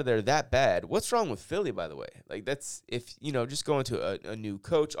went out of there that bad, what's wrong with Philly, by the way? Like, that's if just going to a new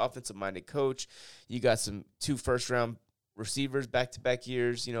coach, offensive minded coach. You got some 2 first-round receivers back-to-back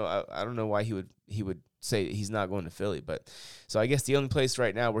years. I don't know why he would say he's not going to Philly, but so I guess the only place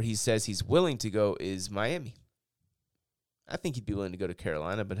right now where he says he's willing to go is Miami. I think he'd be willing to go to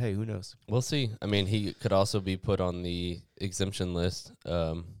Carolina, but hey, who knows? We'll see. I mean, he could also be put on the exemption list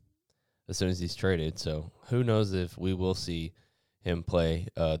as soon as he's traded. So who knows if we will see him play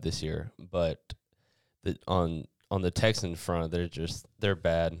this year. But on the Texan front, they're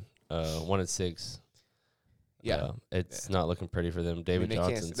bad. 1-6. Yeah. It's not looking pretty for them. David they can't-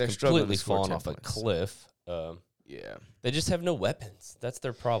 Johnson's they're struggling to completely score fallen 10 off a points. cliff. Yeah. They just have no weapons. That's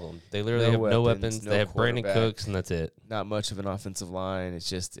their problem. They literally No have no weapons, weapons. no They have Brandon quarterback. Cooks, and that's it. Not much of an offensive line.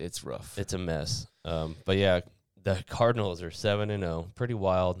 It's rough. It's a mess. But yeah, the Cardinals are 7-0. Pretty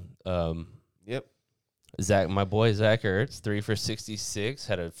wild. Yep. My boy Zach Ertz, 3 for 66,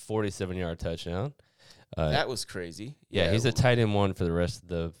 had a 47-yard touchdown. That was crazy. Yeah, he's a tight end 1 for the rest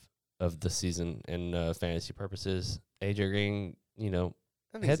of the season in fantasy purposes. AJ Green,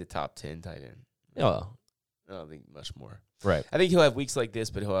 I think he's a top 10 tight end. yeah, I don't think much more. right. I think he'll have weeks like this,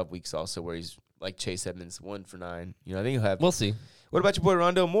 but he'll have weeks also where he's like Chase Edmonds, 1 for 9. I think he'll have. We'll see. What about your boy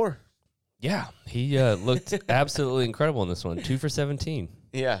Rondo Moore? Yeah, he looked absolutely incredible in this one. 2 for 17.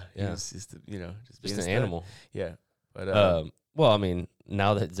 Yeah. Yeah. He's just being Just a an stud. animal. Yeah. But Well, I mean,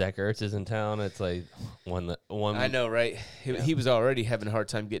 now that Zach Ertz is in town, it's like one. I know, right? He was already having a hard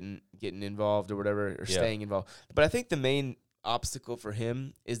time getting involved or whatever, or staying involved. But I think the main obstacle for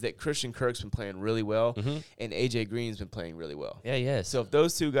him is that Christian Kirk's been playing really well, and AJ Green's been playing really well. Yeah, yeah. So if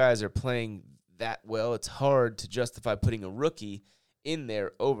those two guys are playing that well, it's hard to justify putting a rookie in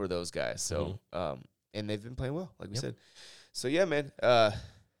there over those guys. So, and they've been playing well, like we said. So yeah, man,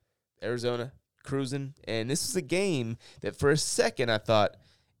 Arizona cruising, and this was a game that for a second I thought,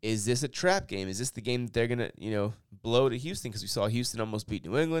 is this a trap game? Is this the game that they're gonna, blow to Houston? Because we saw Houston almost beat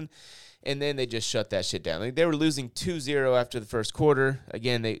New England, and then they just shut that shit down. Like, they were losing 2-0 after the first quarter.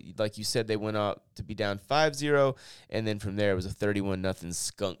 Again, they, like you said, they went out to be down 5-0, and then from there it was a 31-0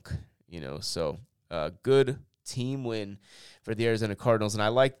 skunk. So good team win for the Arizona Cardinals, and I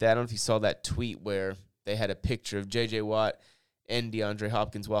like that. I don't know if you saw that tweet where they had a picture of J.J. Watt and DeAndre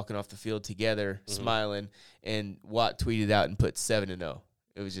Hopkins walking off the field together, smiling, and Watt tweeted out and put 7-0.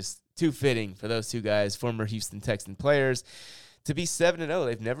 It was just too fitting for those two guys, former Houston Texan players, to be 7-0.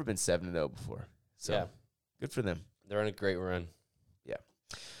 They've never been 7-0 before. So Yeah. good for them. They're on a great run.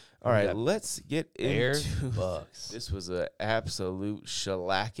 All right, got let's get Bears, into Bucks. This was an absolute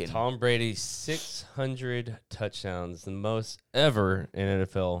shellacking. Tom Brady, 600 touchdowns, the most ever in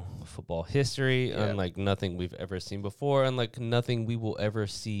NFL football history, Yeah. unlike nothing we've ever seen before, unlike nothing we will ever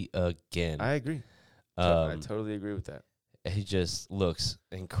see again. I agree. I totally agree with that. He just looks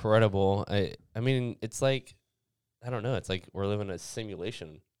incredible. I mean, it's like, I don't know, it's like we're living a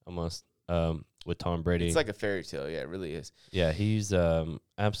simulation almost with Tom Brady. It's like a fairy tale. Yeah, it really is. Yeah, he's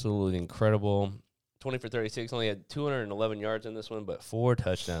absolutely incredible. 20 for 36, only had 211 yards in this one, but 4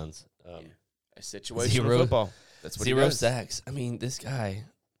 touchdowns. A situational football. That's what he Zero does. sacks. I mean, this guy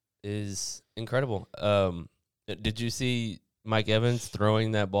is incredible. Did you see Mike Evans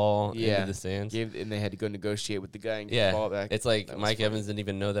throwing that ball into the stands? And they had to go negotiate with the guy and get the Yeah, ball back. it's like That was Mike funny. Evans didn't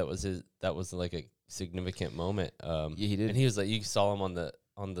even know that was like a significant moment. Yeah, he did. And he was like, you saw him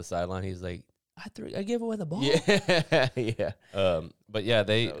on the sideline. He's like, I gave away the ball. Yeah, yeah. But yeah,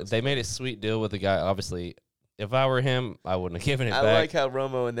 they That was made a sweet deal with the guy. Obviously, if I were him, I wouldn't have given it I back. like how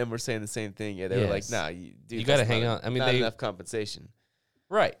Romo and them were saying the same thing. Yeah, they were like, Yes. "Nah, you gotta that's hang not on." I mean, not they- enough compensation."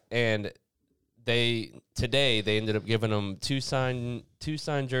 Right, and today they ended up giving them two signed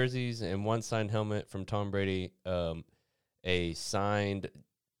jerseys and 1 signed helmet from Tom Brady, a signed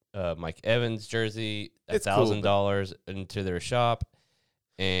Mike Evans jersey, It's cool, $1,000 into their shop,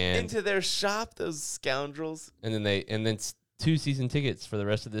 and Into their shop, those scoundrels. and then 2 season tickets for the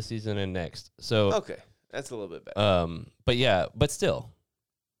rest of this season and next. So Okay, that's a little bit better. but still,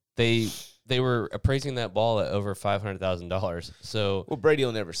 they were appraising that ball at over $500,000. So Well, Brady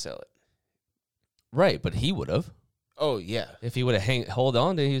will never sell it. right, but he would have. Oh yeah, If he would have hold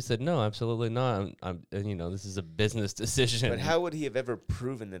on to it, he said, no, absolutely not. I'm this is a business decision. but how would he have ever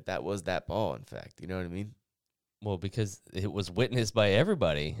proven that was that ball? In fact, you know what I mean. Well, because it was witnessed by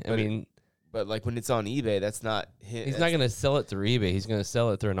everybody. But like when it's on eBay, that's not him. He's not going to sell it through eBay. He's going to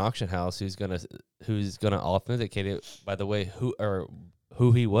sell it through an auction house who's going to authenticate it by the way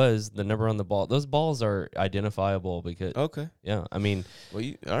who he was, the number on the ball. Those balls are identifiable because Okay. yeah, I mean, Well,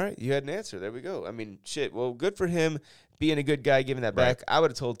 all right. You had an answer. There we go. I mean, shit. Well, good for him being a good guy, giving that Right. back. I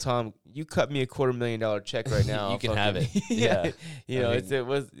would have told Tom, "You cut me a $250,000 check right now. You I'll can have fucking-" it. Yeah. You I know, mean- it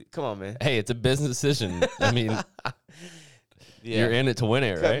was. Come on, man. hey, it's a business decision. I mean, you're in it to win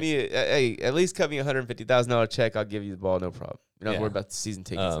it, Cut right? me. Hey, at least cut me a $150,000 check. I'll give you the ball, no problem. You're not Yeah. worried about the season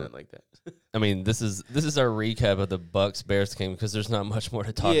tickets, nothing like that. I mean, this is our recap of the Bucks Bears game because there's not much more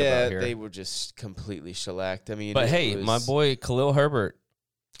to talk about here. they were just completely shellacked. I mean, But it hey, was- my boy Khalil Herbert,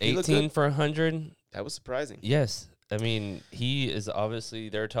 He looked 18 good. for 100. that was surprising. Yes. I mean, he is obviously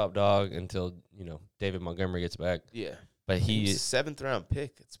their top dog until, David Montgomery gets back. Yeah, But he he, was 7th round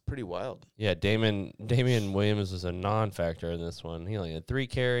pick. It's pretty wild. yeah, Damian Williams was a non-factor in this one. He only had 3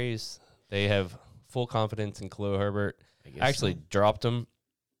 carries. They have full confidence in Khalil Herbert. I actually dropped him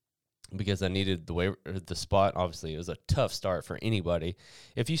because I needed the spot. Obviously, it was a tough start for anybody.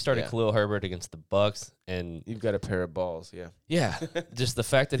 If you started Yeah. Khalil Herbert against the Bucks and You've got a pair of balls. Yeah. just the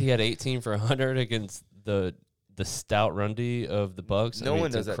fact that he had 18 for 100 against the stout run D of the Bucks, No one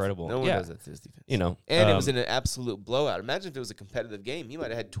it's does incredible. that. No one yeah, does that to his defense. And And it was in an absolute blowout. Imagine if it was a competitive game. He might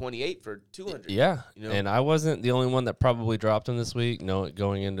have had 28 for 200. yeah. You know? And I wasn't the only one that probably dropped him this week.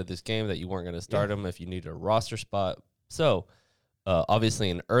 Going into this game that you weren't going to start him if you needed a roster spot. So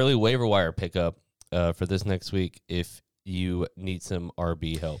obviously an early waiver wire pickup for this next week if you need some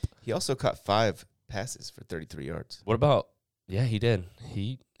RB help. He also caught 5 passes for 33 yards. What about? Yeah, he did.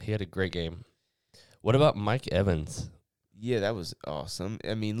 He had a great game. What about Mike Evans? Yeah, that was awesome.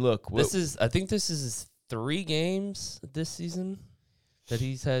 I mean, look. I think this is his 3 games this season that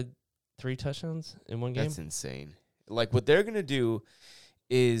he's had 3 touchdowns in one game. That's insane. Like, what they're going to do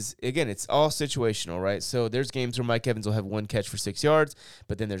is, again, it's all situational, right? So there's games where Mike Evans will have 1 catch for 6 yards,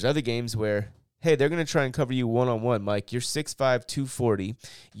 but then there's other games where, hey, they're going to try and cover you one-on-one. Mike, you're 6'5", 240.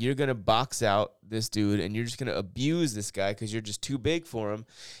 You're going to box out this dude, and you're just going to abuse this guy because you're just too big for him,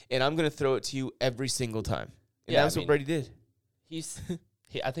 and I'm going to throw it to you every single time. And Yeah, that's what Brady did.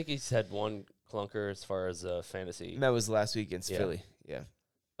 I think he's had 1 clunker as far as fantasy. And that was last week against Yeah. Philly. Yeah.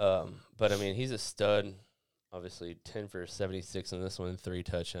 But I mean, he's a stud. Obviously, 10 for 76 in this one, 3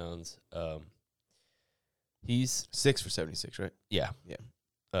 touchdowns. He's 6 for 76, right? yeah.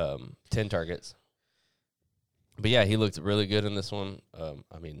 10 targets. But yeah, he looked really good in this one.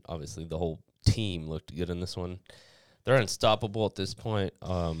 I mean, obviously the whole team looked good in this one. They're unstoppable at this point.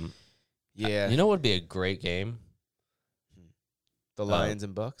 Yeah. You know what would be a great game? The Lions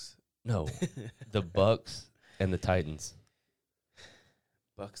and Bucks? No, the Bucks and the Titans.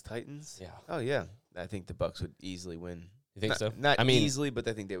 Bucks Titans? Yeah. Oh, yeah. I think the Bucks would easily win. You think so? Not I mean, easily, but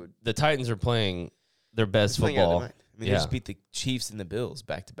I think they would. the Titans are playing their best Playing out of their football. mind. I mean, they just beat the Chiefs and the Bills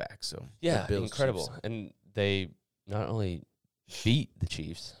back to back. So Yeah, the Bills, incredible. Chiefs. And they not only beat the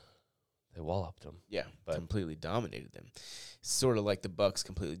Chiefs, they walloped them. Yeah, But- completely dominated them. Sort of like the Bucks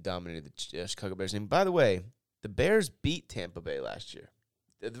completely dominated the Chicago Bears. And by the way, the Bears beat Tampa Bay last year.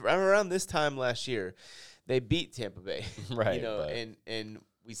 Around this time last year, they beat Tampa Bay. Right, You know, but- and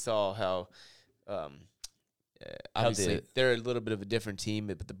we saw how obviously did- they're a little bit of a different team,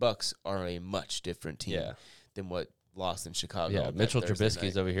 but the Bucks are a much different team Yeah. than what lost in Chicago. Yeah, on that Mitchell Thursday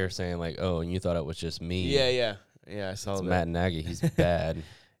Trubisky's night. over here saying like, "Oh, and you thought it was just me." Yeah, I saw It's that. Matt Nagy. He's bad.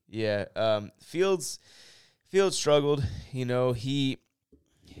 Yeah, Fields struggled. You know,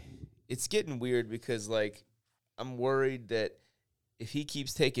 it's getting weird because like I'm worried that if he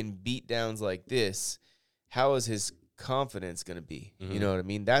keeps taking beat downs like this, how is his confidence going to be? You Mhm. know what I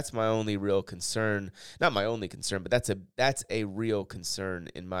mean? That's my only real concern. Not my only concern, but that's a real concern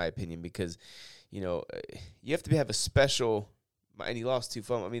in my opinion because you know you have to have a special. And he lost 2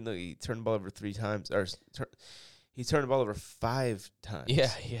 fumbles. I mean, look, he turned the ball over 3 times, or he turned the ball over 5 times. Yeah,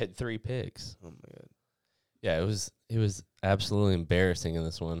 he had 3 picks. Oh my god. Yeah, it was absolutely embarrassing in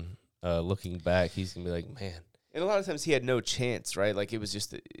this one. Looking back, he's gonna be like, man, And a lot of times he had no chance, right? Like it was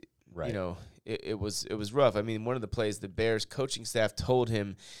just, right? you know, it was rough. I mean, one of the plays, the Bears coaching staff told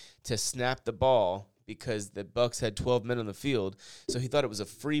him to snap the ball because the Bucks had 12 men on the field, so he thought it was a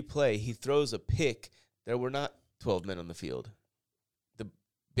free play. He throws a pick. There were not 12 men on the field. The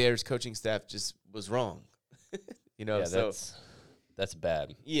Bears coaching staff just was wrong. You know, yeah, so that's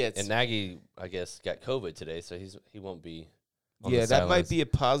bad. yeah, it's, And Nagy, I guess, got COVID today, so he won't be. On yeah, the that might sidelines. be a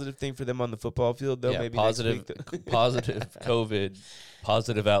positive thing for them on the football field, though. Yeah, maybe positive, next week. positive COVID,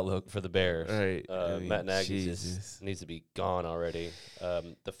 positive outlook for the Bears. Right. I mean, Matt Nagy Jesus. just needs to be gone already.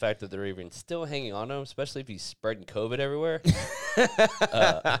 The fact that they're even still hanging on to him, especially if he's spreading COVID everywhere,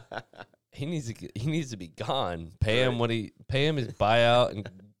 he needs to be gone. Pay him his buyout and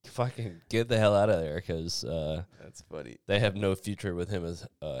fucking get the hell out of there because That's funny. they have no future with him as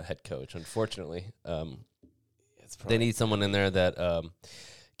head coach. Unfortunately, It's they need someone in there that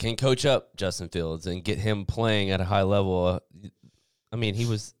can coach up Justin Fields and get him playing at a high level. I mean,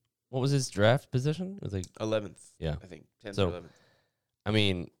 what was his draft position? It was like 11th. Yeah. I think 10th So- or 11th. I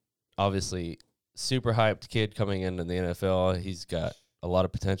mean, obviously, super hyped kid coming into the NFL. He's got a lot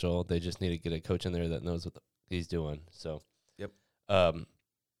of potential. They just need to get a coach in there that knows what he's doing. So, Yep.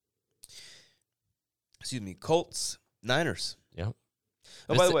 Excuse me, Colts, Niners. Yeah.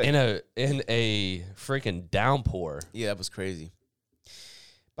 Oh, by the way, in a freaking downpour. yeah, that was crazy.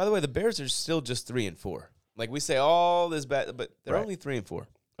 By the way, the Bears are still just 3-4. Like we say all this bad, but they're Right. only 3-4.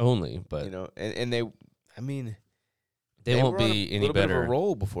 Only, but You know, and they, I mean, they won't were on be a any little bit of better. a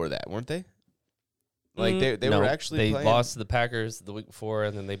roll before that, weren't they? Like they No, were actually they playing. lost to the Packers the week before,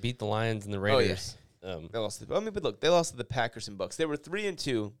 and then they beat the Lions and the Oh, yeah. Raiders. They lost. But look, they lost to the Packers and Bucks. They were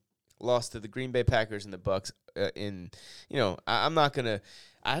 3-2, lost to the Green Bay Packers and the Bucks. I'm not gonna.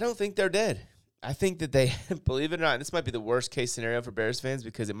 I don't think they're dead. I think that they, believe it or not, this might be the worst case scenario for Bears fans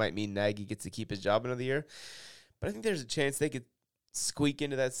because it might mean Nagy gets to keep his job another year. But I think there's a chance they could squeak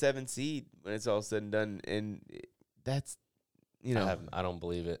into that 7 seed when it's all said and done. And that's, I don't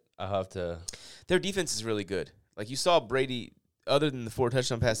believe it. I have to. their defense is really good. Like you saw Brady, other than the 4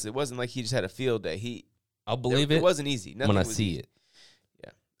 touchdown passes, it wasn't like he just had a field day. I'll believe It it wasn't easy. Nothing when I was see easy. it.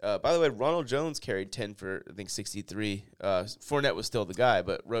 By the way, Ronald Jones carried 10 for, I think, 63. Fournette was still the guy,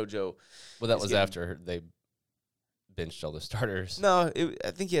 but Rojo. Well, that He's was getting- after they benched all the starters. No, I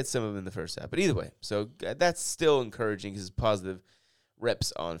think he had some of them in the first half. But either way, so that's still encouraging because positive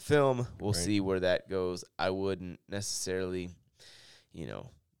reps on film. We'll Right. see where that goes. I wouldn't necessarily,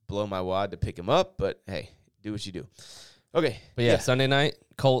 blow my wad to pick him up, but hey, do what you do. Okay. But yeah, Sunday night,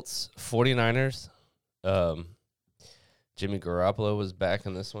 Colts, 49ers. Jimmy Garoppolo was back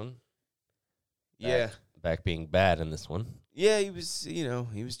in this one. Yeah. Back being bad in this one. Yeah, he was,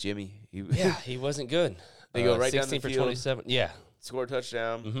 he was Jimmy. He wasn't good. They go right down the 16 for field. 27. Yeah. Score a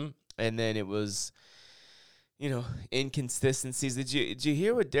touchdown. Mm-hmm. And then it was, inconsistencies. Did you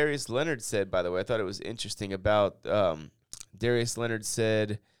hear what Darius Leonard said, by the way? I thought it was interesting about Darius Leonard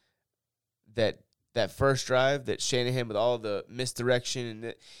said that first drive that Shanahan, with all the misdirection and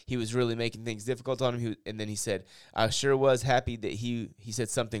that he was really making things difficult on him. And then he said, I sure was happy that he said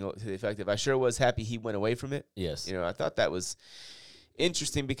something to the effect of, I sure was happy he went away from it. Yes. I thought that was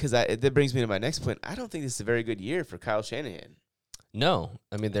interesting because that brings me to my next point. I don't think this is a very good year for Kyle Shanahan. No.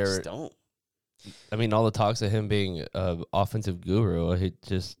 I mean, I just don't. all the talks of him being an offensive guru, it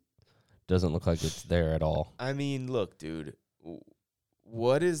just doesn't look like it's there at all. I mean, look, dude,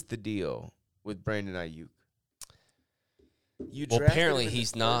 what is the deal with Brandon Ayuk? You Well, drafted apparently him in the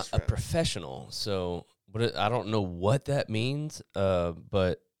he's not first a round. professional, so I don't know what that means.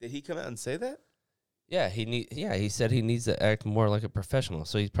 But Did he come out and say that? yeah, he said he needs to act more like a professional.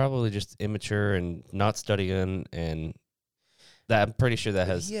 So he's probably just immature and not studying, and that I'm pretty sure that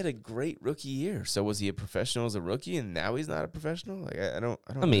But has. he had a great rookie year. So was he a professional as a rookie, and now he's not a professional? Like I don't.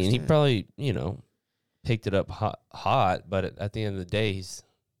 I mean, he understand. probably picked it up hot, but at the end of the day,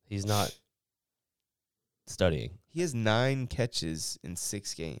 he's not studying. He has 9 catches in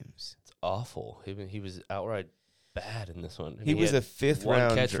 6 games. It's awful. He was outright bad in this one. He was had a 5th one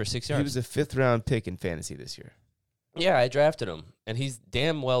round catch for 6 He yards. was a 5th round pick in fantasy this year. Yeah, I drafted him, and he's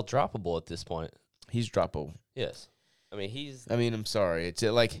damn well droppable at this point. He's droppable. Yes, I mean I'm sorry. It's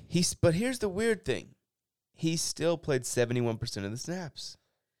like but here's the weird thing. He still played 71% of the snaps.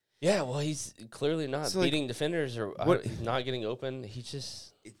 Yeah, well, he's clearly not So, like, beating defenders or what- he's not getting open. He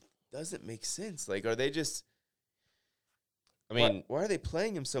just, It doesn't make sense. Like, are they just? I mean, why are they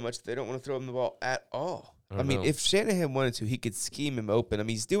playing him so much that they don't want to throw him the ball at all? I don't know. If Shanahan wanted to, he could scheme him open. I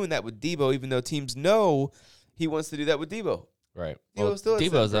mean, he's doing that with Debo, even though teams know he wants to do that with Debo. right. Debo Well, still has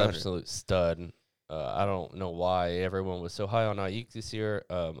Debo's 7 an for 100. absolute stud. I don't know why everyone was so high on Ayuk this year.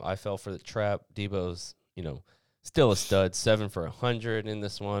 I fell for the trap. Debo's, still a stud. 7 for 100 in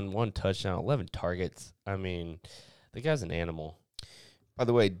this one touchdown, 11 targets. I mean, the guy's an animal. By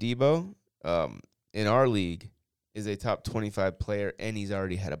the way, Debo, in our league, is a top 25 player, and he's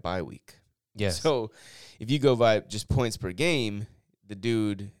already had a bye week. Yes. So if you go by just points per game, the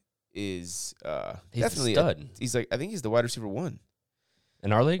dude is he's definitely a stud. he's like, I think he's the wide receiver 1.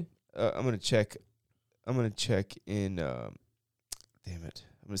 In our league? I'm gonna check in. Damn it!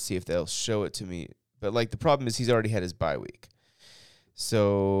 I'm gonna see if they'll show it to me. But like the problem is he's already had his bye week.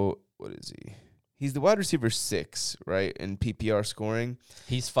 So what is he? He's the wide receiver 6, right? In PPR scoring.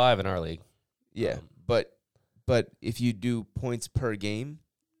 He's 5 in our league. Yeah, but if you do points per game,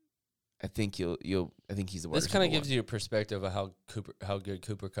 I think I think he's the wide This kind of receiver gives you a perspective of how good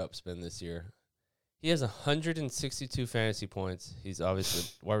Cooper Kupp's been this year. He has 162 fantasy points. He's obviously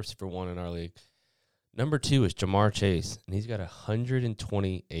wide receiver 1 in our league. Number 2 is Jamar Chase, and he's got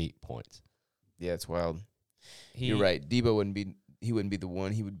 128 points. Yeah, it's wild. You're right. Debo wouldn't be the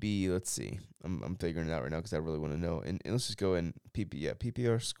one. He would be. Let's see. I'm figuring it out right now because I really want to know. And let's just go in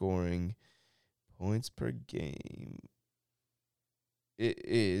PPR scoring, points per game. It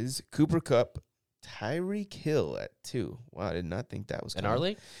is Cooper Kupp, Tyreek Hill at 2. Wow, I did not think that was In our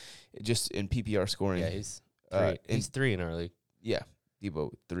league? Just in PPR scoring. Yeah, he's 3. He's 3 in our league. Yeah,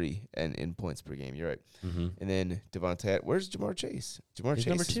 Debo 3 and in points per game. You're right. Mm-hmm. And then Devontae. Where's Jamar Chase? Jamar He's Chase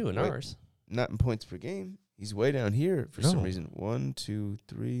number is 2 in ours. Not in points per game. He's way down here for some reason. 1, 2,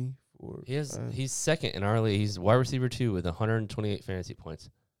 3, 4. He's 2nd in our league. He's wide receiver 2 with 128 fantasy points.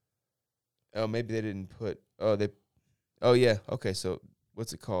 Oh, maybe they didn't put. Oh yeah. Okay. So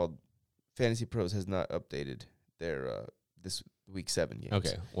what's it called? Fantasy Pros has not updated their this week 7 games.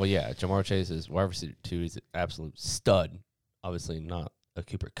 Okay. Well, yeah, Jamar Chase is wide receiver 2. He's an absolute stud. Obviously not a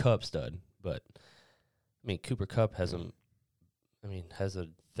Cooper Kupp stud, but I mean Cooper Kupp has him. I mean, has a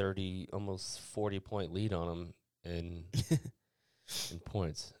 30, almost 40-point lead on him in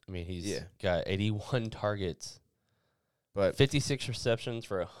points. I mean, he's got 81 targets, but 56 receptions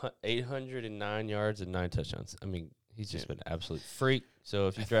for 809 yards and 9 touchdowns. I mean, he's just been an absolute freak. So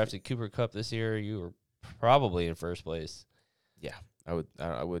if you drafted Cooper Kupp this year, you were probably in first place. Yeah,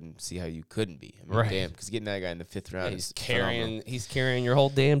 I wouldn't see how you couldn't be. I mean, Right. damn, because getting that guy in the 5th round is phenomenal. He's carrying your whole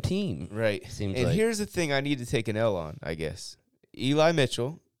damn team. Right. Seems and like. here's the thing I need to take an L on, I guess. Eli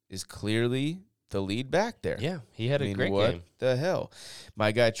Mitchell is clearly the lead back there. Yeah, he had a great what game. the hell?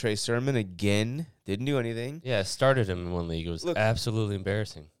 My guy Trey Sermon again didn't do anything. Yeah, started him in one league. It was absolutely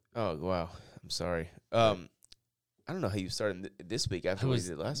embarrassing. Oh wow, I'm sorry. I don't know how you started this week after what you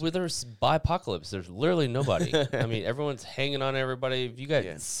did last week. There's bipocalypse. There's literally nobody. I mean, everyone's hanging on everybody. If you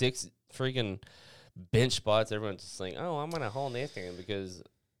got 6 freaking bench spots, everyone's just like, "Oh, I'm gonna haul Nathan," because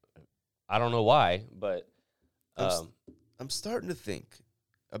I don't know why, but I'm starting to think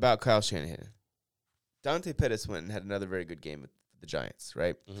about Kyle Shanahan. Dante Pettis went and had another very good game with the Giants,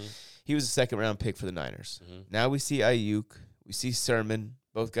 right? Mm-hmm. He was a 2nd-round pick for the Niners. Mm-hmm. Now we see Ayuk. We see Sermon.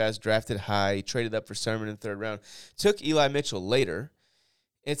 Both guys drafted high. He traded up for Sermon in the 3rd round. Took Eli Mitchell later.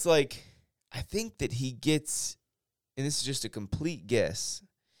 It's like, I think that he gets, and this is just a complete guess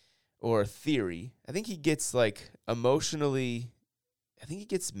or a theory, I think he gets like emotionally, I think he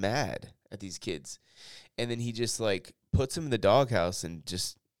gets mad at these kids. And then he just like puts them in the doghouse and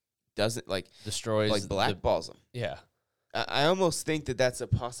just doesn't destroys, like blackballs them. Yeah. I almost think that that's a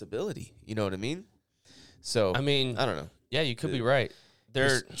possibility. You know what I mean? So, I mean, I don't know. Yeah, you could be right.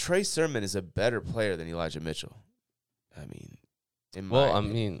 Trey Sermon is a better player than Elijah Mitchell. I mean, in my Well, I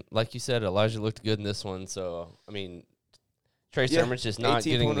opinion. mean, like you said, Elijah looked good in this one. So, I mean, Trey Sermon's just not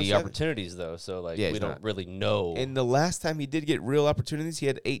getting the 18.07. opportunities, though. So, like, Yeah, we he's don't not. really know. And the last time he did get real opportunities, he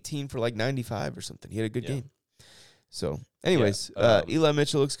had 18 for like 95 or something. He had a good Yeah. game. So, anyways, Eli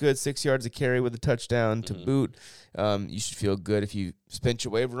Mitchell looks good. 6 yards of carry with a touchdown to boot. You should feel good if you spent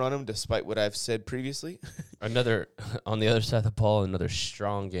your waiver on him, despite what I've said previously. Another, on the other side of the ball, another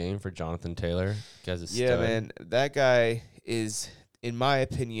strong game for Jonathan Taylor. Guy's a stud. Yeah, man. That guy is, in my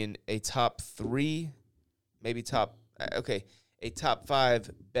opinion, a top 3, maybe top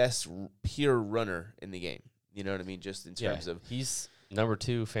 5 best pure runner in the game. You know what I mean? Just in terms of. He's number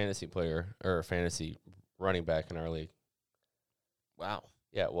 2 fantasy player or fantasy running back in our league. Wow.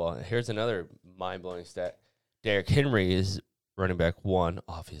 Yeah, well, here's another mind-blowing stat. Derrick Henry is running back 1,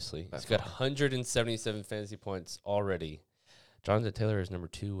 obviously. He's got 177 fantasy points already. Jonathan Taylor is number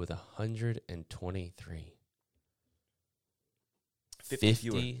 2 with 123.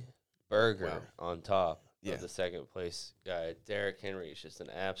 50 burger on top of the second place guy. Derrick Henry is just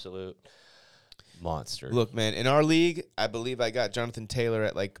an absolute monster. Look, man, in our league, I believe I got Jonathan Taylor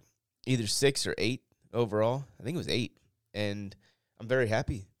at like either 6 or 8 overall. I think it was 8, and I'm very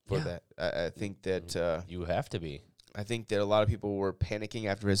happy for that. I think that you have to be. I think that a lot of people were panicking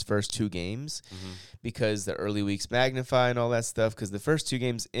after his first 2 games because the early weeks magnify and all that stuff. Because the first 2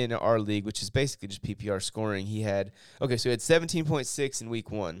 games in our league, which is basically just PPR scoring, he had 17.6 in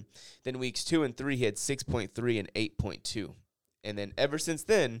week 1. Then weeks 2 and 3, he had 6.3 and 8.2. And then ever since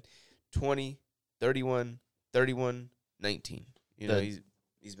then, 20, 31, 31, 19. You know,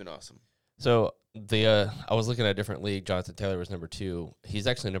 he's been awesome. So I was looking at a different league. Jonathan Taylor was number 2. He's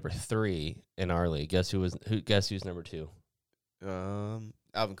actually number 3 in our league. Guess who's number 2?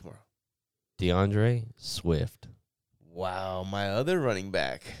 Alvin Kamara. DeAndre Swift. Wow, my other running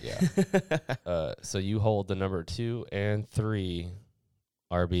back. Yeah. So you hold the number 2 and 3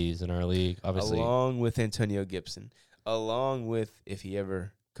 RBs in our league, obviously. Along with Antonio Gibson, along with, if he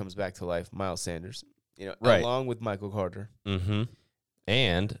ever comes back to life, Miles Sanders. You know, along with Michael Carter. Mm-hmm.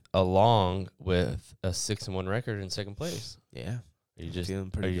 And along with a 6-1 record in second place. Yeah. Are you just feeling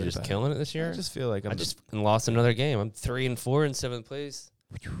killing it this year? I just feel like I just lost another game. I'm 3-4 in 7th place.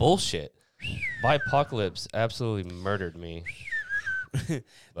 Bullshit. Bipocalypse absolutely murdered me.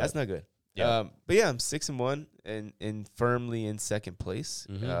 That's not good. Yeah. But yeah, I'm 6-1 and firmly in second place.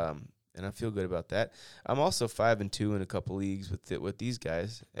 And I feel good about that. I'm also 5-2 in a couple leagues with these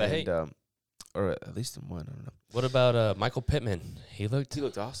guys. But or at least in one. I don't know. What about Michael Pittman? He looked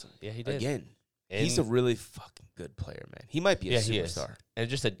awesome. Yeah, he did. Again, he's a really fucking good player, man. He might be a superstar. And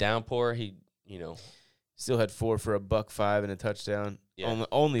just a downpour. He, still had 4 for $105 and a touchdown. Yeah.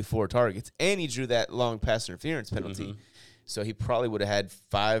 Only 4 targets, and he drew that long pass interference penalty. So he probably would have had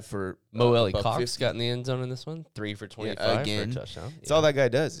 5 for Mo Ellie Cox 50. got in the end zone in this one. 3 for 25 again. for a touchdown. That's all that guy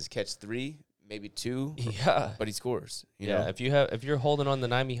does is catch 3, maybe 2. Yeah, but he scores. You yeah. know? If you're holding on the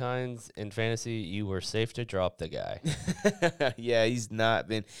 9 behinds in fantasy, you were safe to drop the guy. Yeah, he's not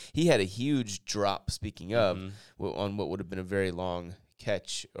been. He had a huge drop. Speaking of, on what would have been a very long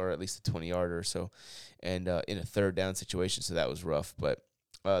catch, or at least a 20-yarder or so, and in a third down situation. So that was rough. But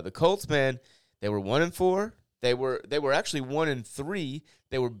the Colts, man, they were 1-4. They were actually 1-3.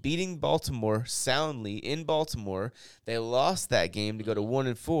 They were beating Baltimore soundly in Baltimore. They lost that game to go to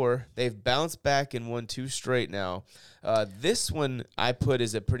 1-4. They've bounced back and won 2 straight now. This one I put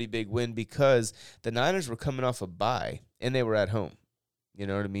as a pretty big win because the Niners were coming off a bye and they were at home. You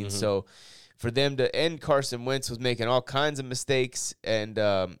know what I mean? So for them to end, Carson Wentz was making all kinds of mistakes, and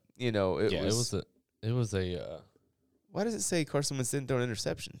it was a. Why does it say Carson Wentz didn't throw an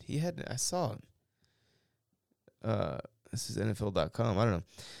interception? He had. I saw it. This is NFL.com. I don't know.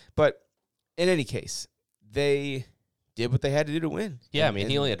 But in any case, they did what they had to do to win. Yeah, I mean,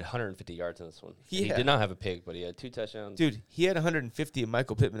 he only had 150 yards in this one. Yeah. He did not have a pick, but he had 2 touchdowns. Dude, he had 150 and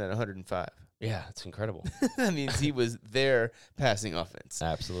Michael Pittman had 105. Yeah, it's incredible. That means he was their passing offense.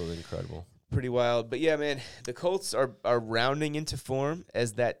 Absolutely incredible. Pretty wild. But yeah, man, the Colts are rounding into form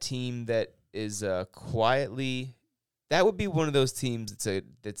as that team that is quietly. That would be one of those teams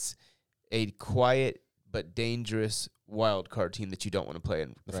that's a quiet but dangerous wild card team that you don't want to play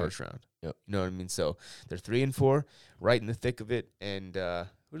in the first round. Yep. You know what I mean? So they're 3-4, right in the thick of it. And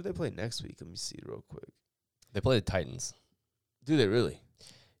who do they play next week? Let me see real quick. They play the Titans. Do they really?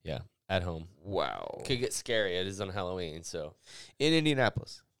 Yeah, at home. Wow. Could get scary. It is on Halloween, so. In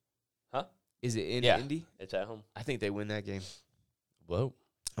Indianapolis. Huh? Is it in Indy? It's at home. I think they win that game. Whoa.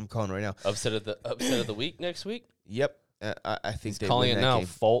 I'm calling right now. Upset of the week next week? Yep. I think they calling win it that now, game.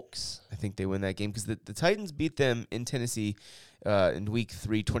 folks. I think they win that game because the Titans beat them in Tennessee in week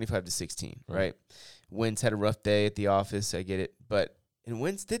 3, 25-16, right? Wentz had a rough day at the office. I get it. And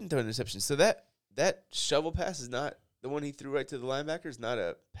Wentz didn't throw an interception. So that shovel pass is not the one he threw right to the linebacker. Is not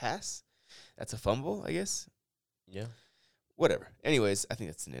a pass. That's a fumble, I guess. Yeah. Whatever. Anyways, I think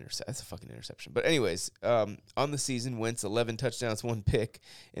that's that's a fucking interception. But anyways, on the season, Wentz 11 touchdowns, 1 pick.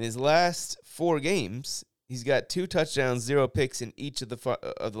 In his last 4 games, he's got 2 touchdowns, 0 picks in each of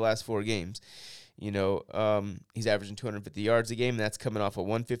the last 4 games. You know, he's averaging 250 yards a game. That's coming off a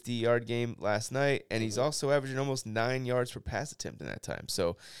 150-yard game last night. And he's also averaging almost 9 yards per pass attempt in that time.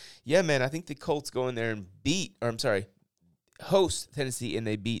 So, yeah, man, I think the Colts go in there and host Tennessee, and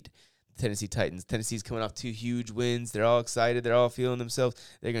they beat the Tennessee Titans. Tennessee's coming off 2 huge wins. They're all excited. They're all feeling themselves.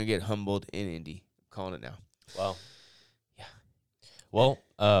 They're going to get humbled in Indy. I'm calling it now. Wow. Yeah. Well,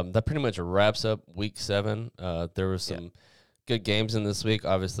 that pretty much wraps up Week 7. There were some good games in this week.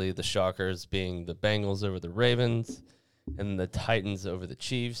 Obviously, the shockers being the Bengals over the Ravens and the Titans over the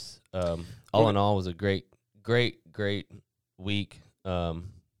Chiefs. All in all, it was a great week. The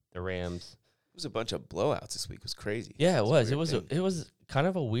Rams. It was a bunch of blowouts this week. It was crazy. Yeah, it was. It was kind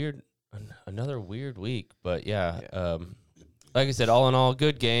of another weird week. But yeah. Like I said, all in all,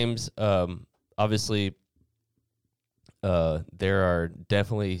 good games. Obviously, there are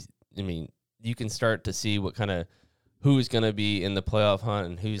definitely. I mean, you can start to see what kind of who's going to be in the playoff hunt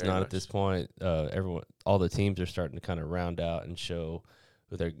and who's not at this point. All the teams are starting to kind of round out and show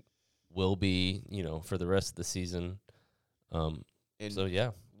who they will be, for the rest of the season. So,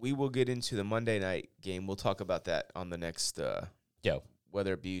 yeah. We will get into the Monday night game. We'll talk about that on the next,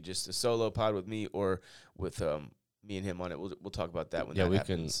 whether it be just a solo pod with me or with me and him on it. We'll talk about that when that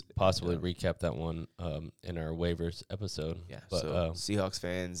happens. Can possibly recap that one in our waivers episode. Yeah, but, so Seahawks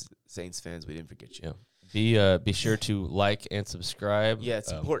fans, Saints fans, we didn't forget you. Yeah. Be sure to like and subscribe. Yeah,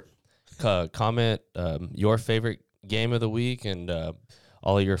 it's important. Comment your favorite game of the week and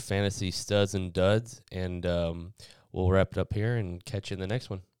all your fantasy studs and duds. And we'll wrap it up here and catch you in the next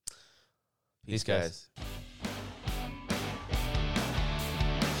one. Peace guys.